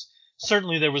themselves.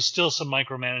 Certainly, there was still some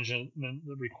micromanagement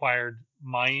that required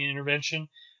my intervention,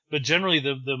 but generally,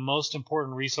 the most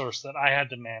important resource that I had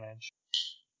to manage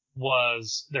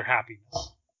was their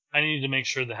happiness. I needed to make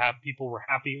sure that people were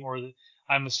happy, or that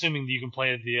I'm assuming that you can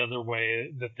play it the other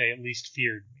way, that they at least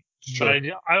feared me. Sure. But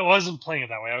I wasn't playing it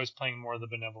that way. I was playing more of the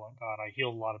benevolent God. I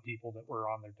healed a lot of people that were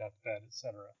on their deathbed,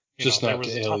 etc. Just not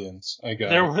to aliens. I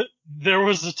got it. There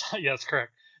was a time. Yeah, that's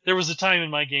correct. There was a time in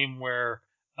my game where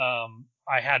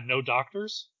I had no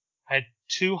doctors. I had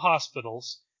 2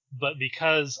 hospitals, but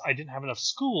because I didn't have enough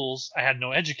schools, I had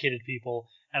no educated people,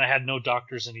 and I had no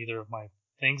doctors in either of my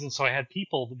things. And so I had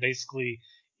people that basically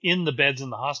in the beds in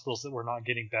the hospitals that were not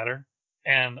getting better.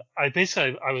 And I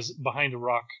was behind a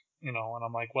rock, and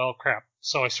I'm like, well, crap.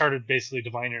 So I started basically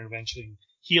divine intervention,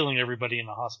 healing everybody in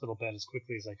the hospital bed as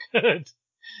quickly as I could,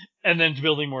 and then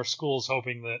building more schools,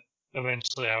 hoping that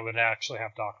eventually I would actually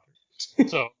have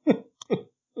doctors. So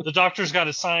the doctors got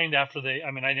assigned after I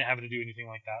didn't have to do anything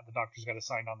like that. The doctors got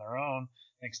assigned on their own,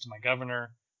 thanks to my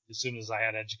governor, as soon as I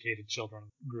had educated children,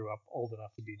 grew up old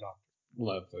enough to be doctors.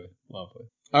 Lovely.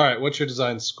 All right, what's your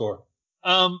design score?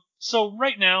 So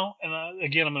right now, and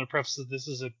again, I'm going to preface that this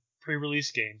is a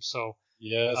pre-release game, so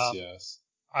yes.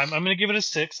 I'm going to give it a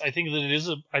 6. I think that it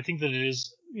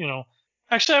is,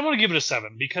 actually, I want to give it a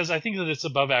 7 because I think that it's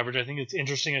above average. I think it's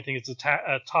interesting. I think it's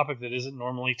a topic that isn't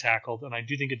normally tackled, and I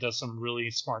do think it does some really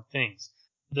smart things.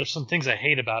 There's some things I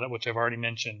hate about it, which I've already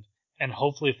mentioned, and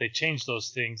hopefully if they change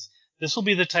those things, this will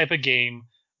be the type of game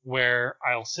where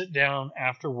I'll sit down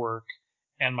after work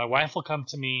and my wife will come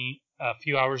to me a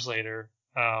few hours later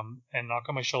and knock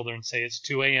on my shoulder and say, "It's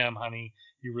 2 a.m., honey.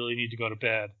 You really need to go to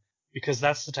bed." Because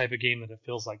that's the type of game that it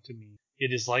feels like to me.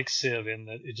 It is like Civ in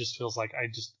that it just feels like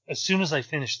as soon as I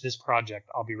finish this project,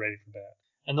 I'll be ready for bed.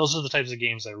 And those are the types of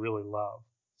games I really love.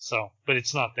 So, but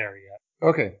it's not there yet.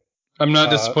 Okay. I'm not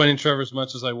disappointing Trevor as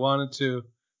much as I wanted to,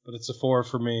 but it's a 4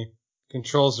 for me.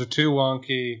 Controls are too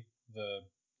wonky. The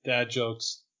dad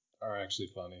jokes are actually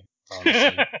funny,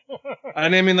 honestly.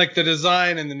 And I mean, like, the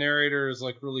design and the narrator is,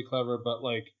 like, really clever, but,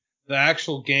 like, the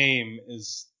actual game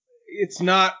it's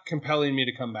not compelling me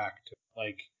to come back to.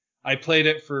 Like, I played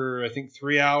it for, I think,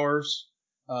 3 hours,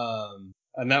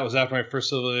 and that was after my first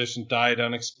civilization died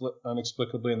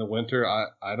inexplicably in the winter.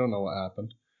 I don't know what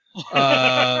happened.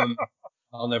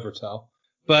 I'll never tell.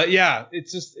 But yeah,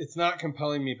 it's not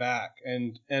compelling me back.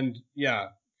 And yeah,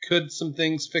 could some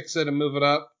things fix it and move it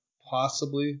up?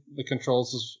 Possibly. The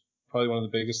controls is probably one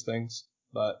of the biggest things.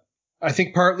 But I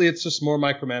think partly it's just more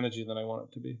micromanaging than I want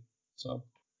it to be. So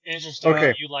interesting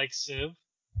that you like Civ.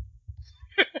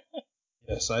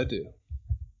 Yes, I do.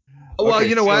 Okay, well,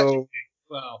 you know what?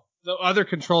 Well, the other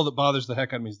control that bothers the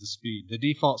heck out of me is the speed. The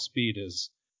default speed is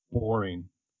boring.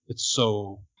 It's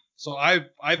so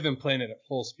I've been playing it at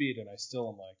full speed, and I still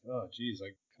am like, oh, geez,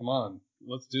 like, come on,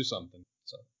 let's do something.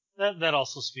 So that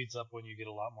also speeds up when you get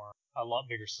a lot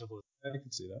bigger civilization. I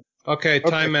can see that. Okay,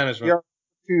 time management. We are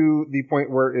to the point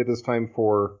where it is time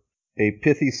for a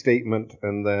pithy statement,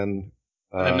 and then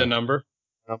and a number.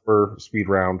 Number, speed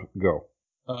round, go.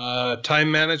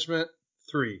 Time management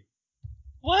 3.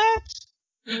 What?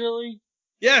 Really?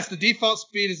 Yes, the default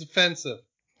speed is offensive.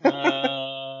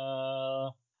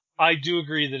 I do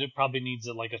agree that it probably needs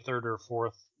like a third or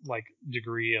fourth like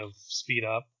degree of speed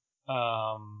up.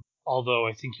 Although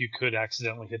I think you could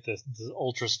accidentally hit the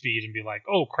ultra speed and be like,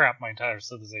 oh crap, my entire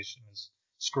civilization is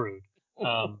screwed.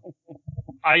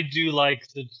 I do like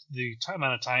the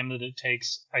amount of time that it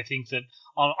takes. I think that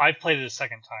I played it a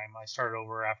second time. I started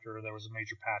over after there was a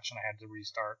major patch and I had to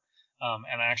restart.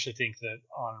 And I actually think that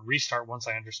on restart, once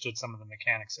I understood some of the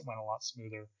mechanics, it went a lot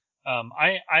smoother.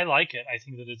 I like it. I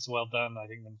think that it's well done. I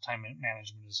think the time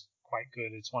management is quite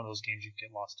good. It's one of those games you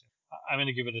get lost in. I'm going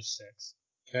to give it a 6.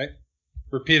 Okay.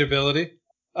 Repeatability.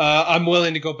 I'm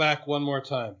willing to go back one more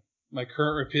time. My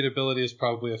current repeatability is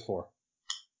probably a 4.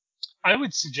 I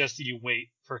would suggest that you wait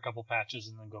for a couple patches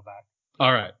and then go back.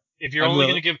 All right. If you're only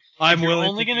going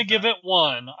to give it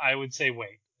 1, I would say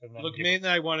wait. Look, mainly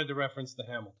I wanted to reference the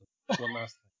Hamilton. One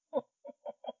last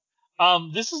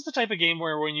thing. This is the type of game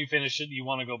where when you finish it, you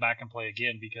want to go back and play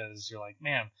again because you're like,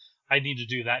 man, I need to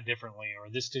do that differently,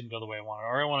 or this didn't go the way I wanted,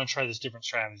 or I want to try this different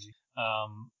strategy.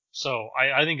 So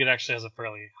I think it actually has a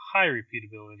fairly high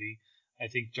repeatability. I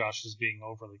think Josh is being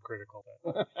overly critical.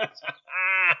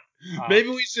 Maybe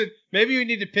we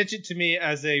need to pitch it to me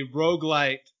as a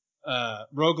roguelike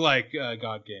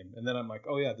God game, and then I'm like,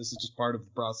 oh yeah, this is just part of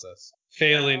the process.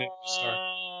 Failing at the start.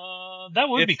 That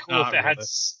would be cool if it had.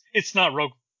 It's not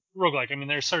roguelike. I mean,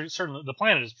 there's certainly the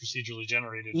planet is procedurally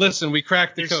generated. Listen, we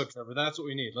cracked the code, Trevor. That's what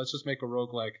we need. Let's just make a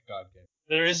roguelike God game.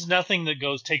 There is nothing that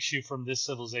takes you from this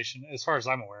civilization, as far as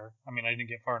I'm aware. I mean, I didn't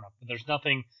get far enough, but there's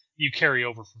nothing you carry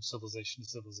over from civilization to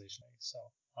civilization. So,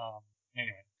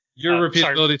 anyway. Your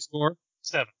repeatability score?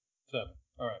 7.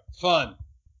 All right. Fun.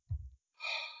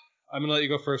 I'm going to let you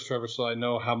go first, Trevor, so I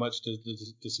know how much to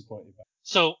disappoint you by.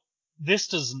 So,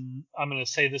 I'm going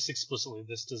to say this explicitly,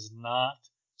 this does not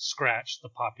scratch the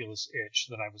populace itch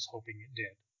that I was hoping it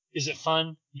did. Is it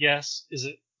fun? Yes. Is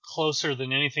it closer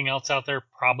than anything else out there?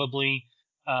 Probably.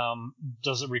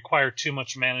 Does it require too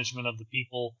much management of the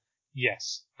people?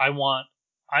 Yes. I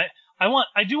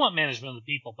do want management of the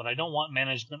people, but I don't want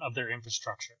management of their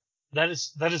infrastructure. That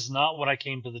is not what I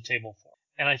came to the table for.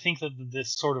 And I think that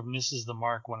this sort of misses the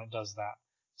mark when it does that.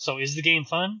 So is the game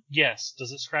fun? Yes.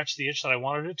 Does it scratch the itch that I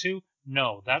wanted it to?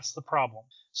 No. That's the problem.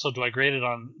 So do I grade it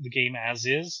on the game as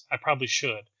is? I probably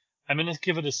should. I'm going to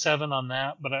give it a 7 on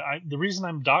that, but the reason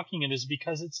I'm docking it is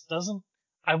because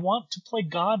I want to play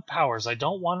God Powers. I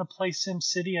don't want to play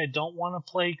SimCity. I don't want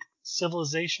to play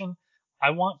Civilization.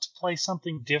 I want to play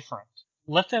something different.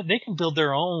 They can build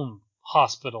their own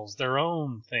hospitals, their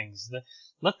own things.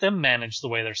 Let them manage the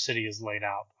way their city is laid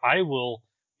out. I will,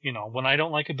 when I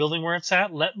don't like a building where it's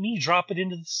at, let me drop it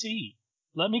into the sea.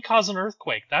 Let me cause an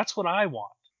earthquake. That's what I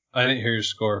want. I didn't hear your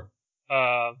score.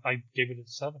 I gave it a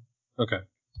 7. Okay.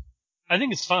 I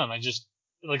think it's fun. I just,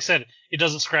 like I said, it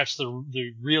doesn't scratch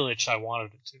the real itch I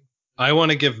wanted it to. I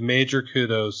want to give major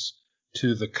kudos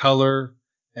to the color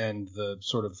and the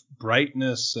sort of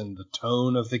brightness and the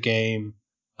tone of the game.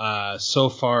 So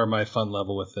far, my fun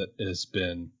level with it has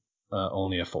been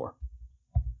only a 4.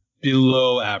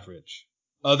 Below average.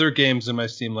 Other games in my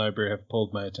Steam library have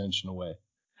pulled my attention away.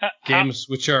 Games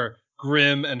which are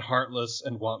grim and heartless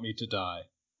and want me to die.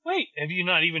 Wait, have you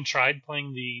not even tried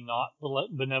playing the not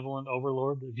benevolent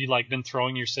overlord? Have you been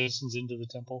throwing your citizens into the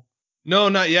temple? No,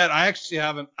 not yet. I actually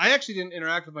haven't. I actually didn't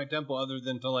interact with my temple other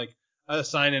than to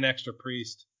assign an extra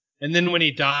priest. And then when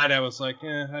he died, I was like,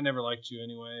 I never liked you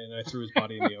anyway, and I threw his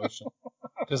body in the ocean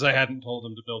because I hadn't told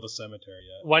him to build a cemetery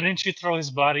yet. Why didn't you throw his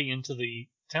body into the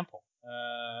temple?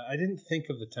 I didn't think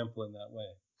of the temple in that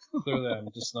way. Clearly, I'm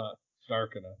just not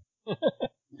dark enough.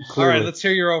 All right, let's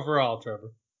hear your overall,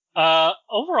 Trevor.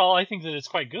 Overall, I think that it's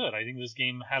quite good. I think this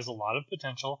game has a lot of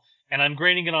potential, and I'm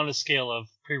grading it on a scale of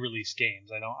pre-release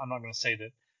games. I'm not going to say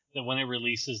that when it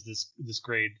releases this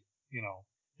grade,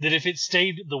 that if it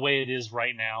stayed the way it is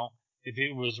right now, if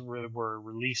it were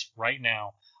released right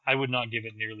now, I would not give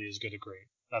it nearly as good a grade.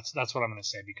 That's what I'm going to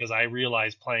say, because I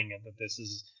realize playing it that this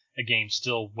is a game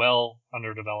still well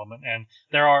under development, and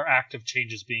there are active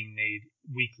changes being made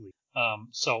weekly.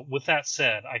 So with that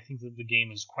said, I think that the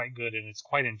game is quite good and it's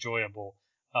quite enjoyable,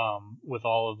 with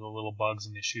all of the little bugs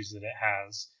and issues that it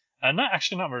has.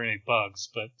 Not very many bugs,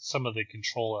 but some of the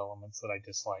control elements that I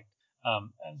disliked.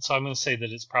 And so I'm going to say that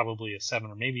it's probably a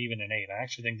 7 or maybe even an 8. I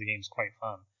actually think the game's quite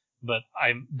fun, but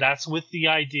that's with the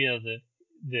idea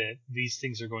that these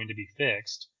things are going to be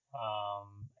fixed,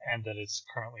 and that it's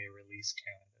currently a release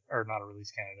candidate, or not a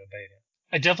release candidate, beta.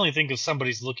 I definitely think if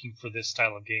somebody's looking for this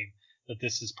style of game, that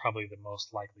this is probably the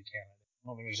most likely candidate. I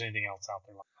don't think there's anything else out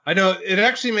there. I know it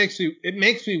actually makes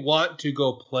me want to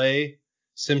go play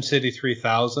SimCity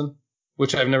 3000,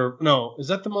 which I've never. No, is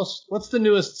that the most? What's the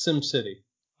newest SimCity?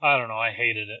 I don't know. I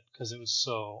hated it because it was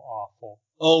so awful.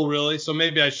 Oh, really? So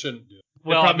maybe I shouldn't do it.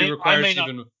 Well, it probably I requires may not.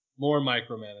 even more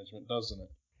micromanagement, doesn't it?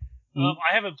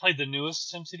 I haven't played the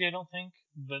newest SimCity, I don't think,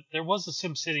 but there was a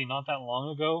SimCity not that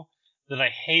long ago that I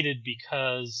hated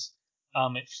because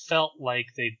it felt like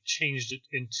they changed it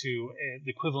into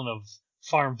the equivalent of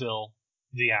Farmville,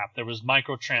 the app. There was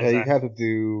microtransactions. Yeah, you had to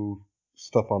do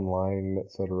stuff online,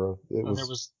 etc. And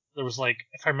there was like,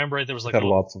 if I remember right, there was like had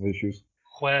lots of issues.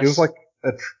 quest. It was like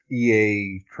a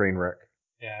EA train wreck.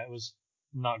 Yeah, it was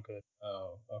not good.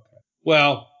 Oh, okay.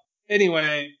 Well,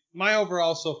 anyway, my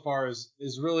overall so far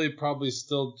is really probably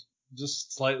still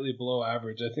just slightly below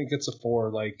average. I think it's a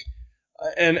 4. Like,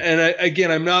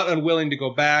 again, I'm not unwilling to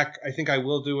go back. I think I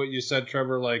will do what you said,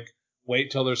 Trevor. Like,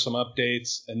 wait till there's some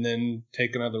updates and then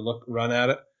take another run at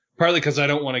it. Partly because I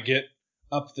don't want to get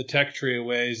up the tech tree a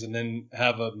ways and then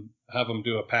have them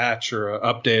do a patch or an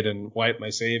update and wipe my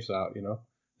saves out.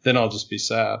 Then I'll just be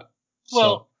sad.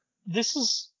 Well, this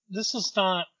is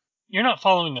not. You're not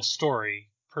following a story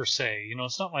per se.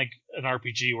 It's not like an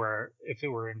RPG where if it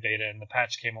were in beta and the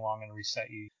patch came along and reset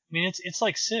you. I mean, it's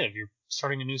like Civ. You're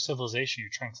starting a new civilization.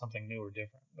 You're trying something new or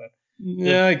different. But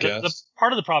yeah, I guess the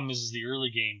part of the problem is the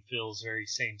early game feels very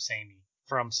samey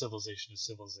from civilization to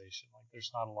civilization. Like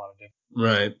there's not a lot of difference.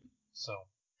 Right. So,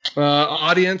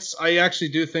 audience, I actually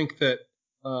do think that.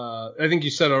 I think you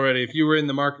said already, if you were in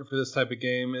the market for this type of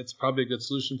game, it's probably a good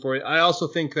solution for you. I also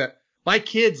think that my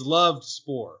kids loved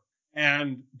Spore,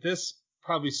 and this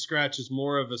probably scratches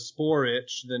more of a Spore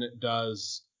itch than it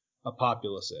does a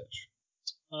Populous itch.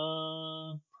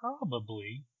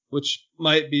 Probably. Which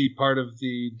might be part of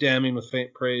the damning with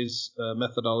faint praise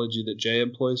methodology that Jay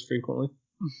employs frequently.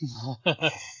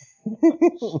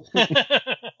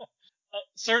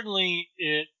 Certainly,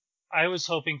 I was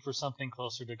hoping for something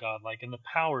closer to godlike, and the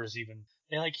powers even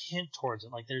they like hint towards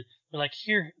it. Like they're like,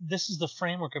 here, this is the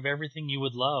framework of everything you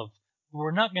would love.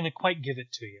 We're not going to quite give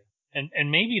it to you,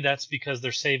 and maybe that's because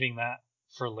they're saving that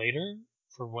for later,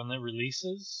 for when it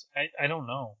releases. I don't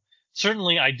know.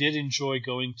 Certainly, I did enjoy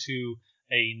going to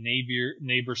a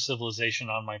neighbor civilization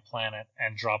on my planet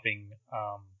and dropping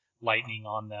lightning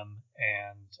on them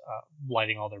and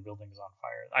lighting all their buildings on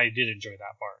fire. I did enjoy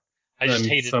that part.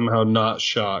 I'm somehow not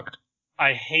shocked.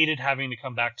 I hated having to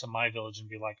come back to my village and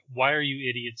be like, why are you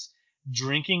idiots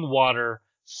drinking water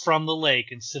from the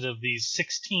lake instead of these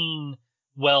 16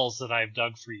 wells that I've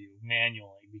dug for you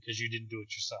manually because you didn't do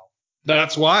it yourself?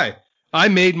 That's why. I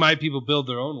made my people build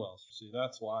their own wells. See,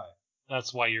 that's why.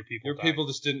 That's why your people died. People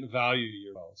just didn't value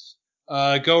your wells.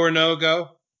 Go or no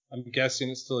go? I'm guessing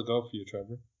it's still a go for you,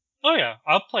 Trevor. Oh yeah,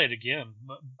 I'll play it again,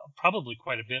 but probably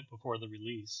quite a bit before the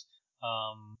release.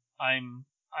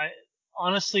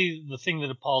 Honestly, the thing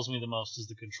that appalls me the most is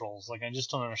the controls. Like, I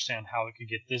just don't understand how it could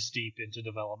get this deep into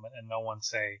development and no one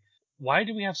say, why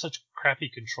do we have such crappy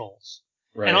controls?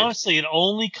 Right. And honestly, it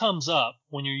only comes up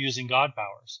when you're using god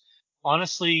powers.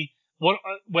 Honestly,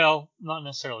 not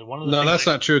necessarily. No, that's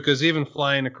not true, because even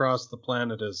flying across the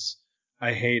planet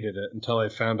I hated it until I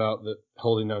found out that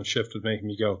holding down shift would make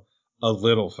me go a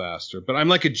little faster. But I'm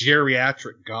like a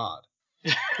geriatric god.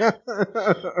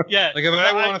 Yeah. Like if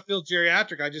I want to feel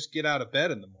geriatric, I just get out of bed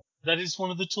in the morning. That is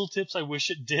one of the tooltips I wish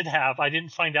it did have. I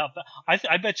didn't find out that.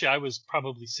 I bet you I was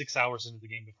probably 6 hours into the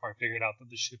game before I figured out that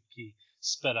the shift key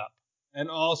sped up.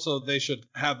 And also, they should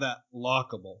have that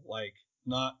lockable, like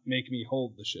not make me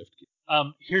hold the shift key.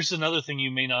 Here's another thing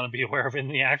you may not be aware of. In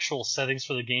the actual settings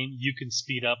for the game, you can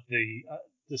speed up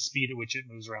the speed at which it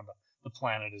moves around the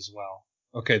planet as well.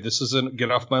 Okay, this is a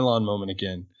get off my lawn moment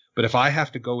again. But if I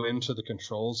have to go into the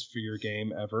controls for your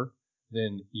game ever,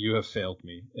 then you have failed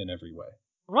me in every way.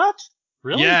 What?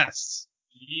 Really? Yes.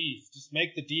 Jeez, just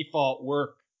make the default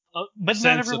work. But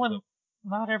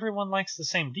not everyone likes the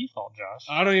same default, Josh.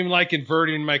 I don't even like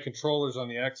inverting my controllers on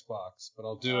the Xbox, but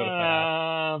I'll do it if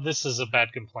I have. This is a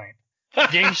bad complaint.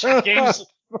 Games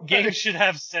should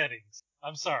have settings.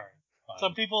 I'm sorry. Fine.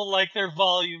 Some people like their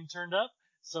volume turned up.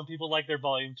 Some people like their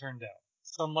volume turned down.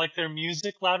 Some like their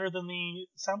music louder than the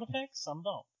sound effects. Some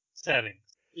don't. Settings.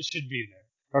 It should be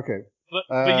there. Okay. But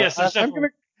yes,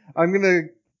 I'm gonna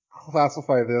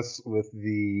classify this with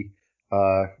the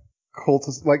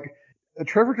cultist. Like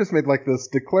Trevor just made like this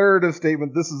declarative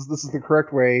statement. This is the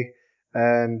correct way,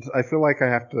 and I feel like I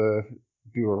have to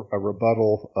do a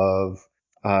rebuttal of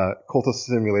Cultist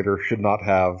Simulator should not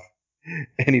have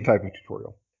any type of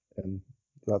tutorial, and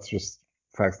that's just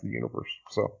facts of the universe.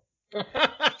 So.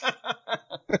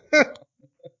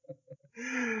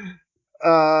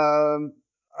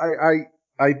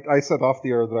 I said off the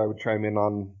air that I would chime in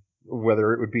on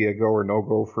whether it would be a go or no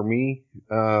go for me.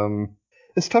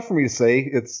 It's tough for me to say.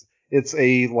 It's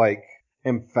a like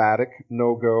emphatic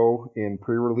no-go in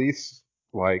pre-release,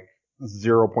 like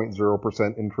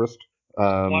 0.0% interest.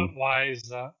 Why is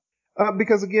that?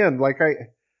 Because again, like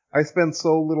I spend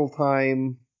so little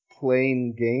time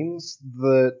playing games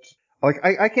that like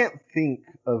I can't think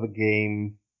of a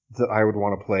game that I would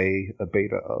want to play a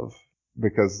beta of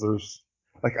because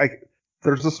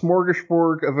there's a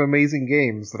smorgasbord of amazing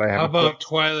games that I How haven't about played.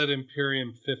 Twilight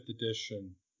Imperium 5th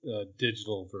edition,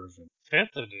 digital version?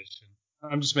 5th edition.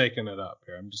 I'm just making it up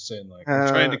here. I'm just saying, like, I'm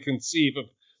trying to conceive of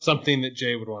something that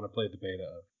Jay would want to play the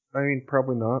beta I mean,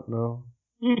 probably not. No.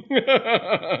 of.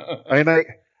 I mean,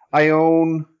 I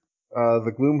own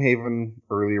the Gloomhaven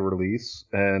early release,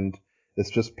 and it's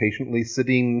just patiently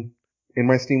sitting in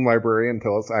my Steam library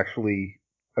until it's actually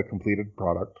a completed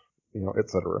product,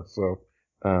 etc. So,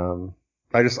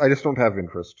 I just don't have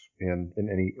interest in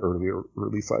any earlier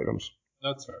release items.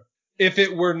 That's fair. If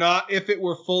it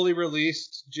were fully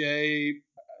released, Jay,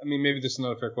 I mean, maybe this is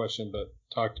not a fair question, but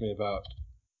talk to me about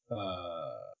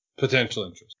potential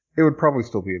interest. It would probably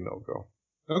still be a no-go.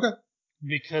 Okay.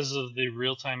 Because of the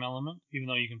real-time element, even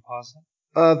though you can pause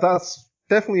it? That's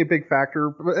definitely a big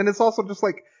factor, and it's also just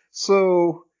like,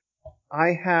 so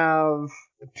I have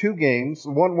two games.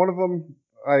 One of them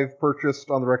I've purchased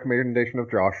on the recommendation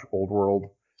of Josh, Old World,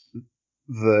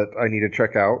 that I need to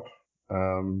check out.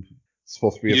 It's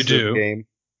supposed to be a You Civ do. game.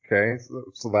 Okay,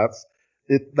 so that's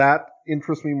it. That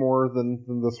interests me more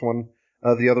than this one.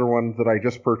 The other one that I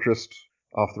just purchased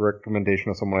off the recommendation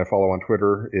of someone I follow on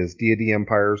Twitter is Deity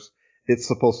Empires. It's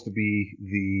supposed to be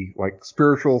the like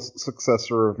spiritual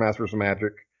successor of Masters of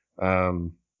Magic.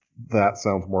 That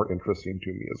sounds more interesting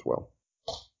to me as well.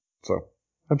 So,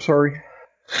 I'm sorry.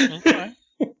 That's fine.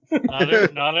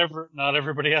 Not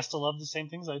everybody has to love the same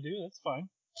things I do. That's fine.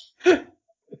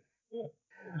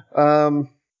 All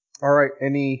right.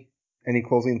 Any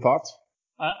closing thoughts?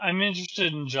 I'm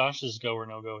interested in Josh's go or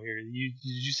no go here. Did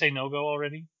you say no go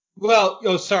already?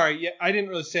 Well, sorry. Yeah, I didn't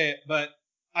really say it, but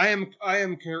I am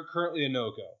currently a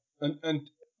no-go. And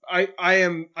I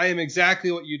am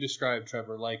exactly what you described,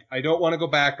 Trevor. Like, I don't want to go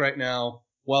back right now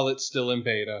while it's still in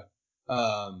beta.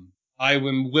 I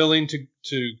am willing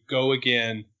to go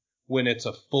again when it's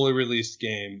a fully released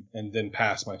game and then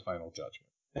pass my final judgment.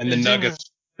 And the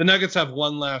Nuggets have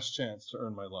one last chance to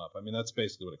earn my love. I mean, that's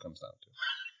basically what it comes down to.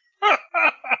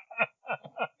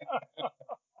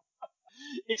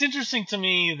 It's interesting to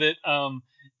me that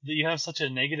you have such a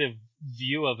negative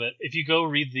view of it. If you go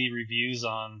read the reviews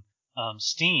on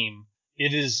Steam,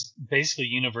 it is basically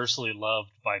universally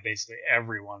loved by basically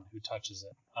everyone who touches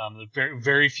it.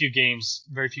 Very few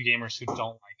gamers who don't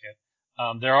like it.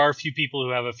 There are a few people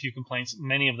who have a few complaints,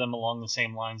 many of them along the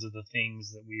same lines of the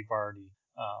things that we've already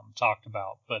talked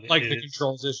about. But like the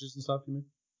controls issues and stuff, you mean?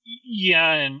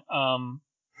 Yeah, and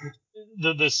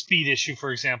the speed issue,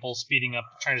 for example,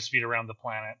 trying to speed around the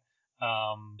planet.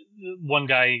 One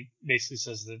guy basically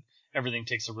says that everything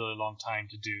takes a really long time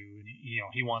to do. And,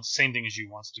 he wants same thing as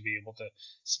you, wants to be able to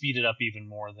speed it up even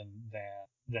more than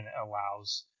it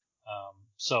allows.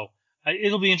 So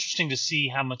it'll be interesting to see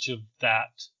how much of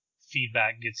that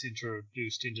feedback gets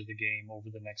introduced into the game over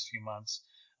the next few months.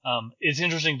 It's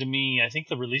interesting to me. I think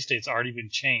the release date's already been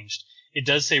changed. It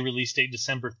does say release date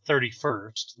December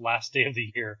 31st, last day of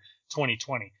the year,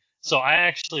 2020. So I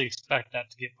actually expect that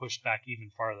to get pushed back even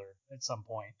farther at some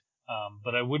point.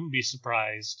 But I wouldn't be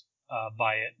surprised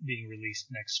by it being released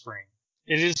next spring.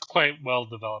 It is quite well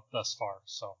developed thus far,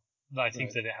 so I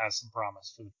think that it has some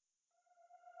promise for the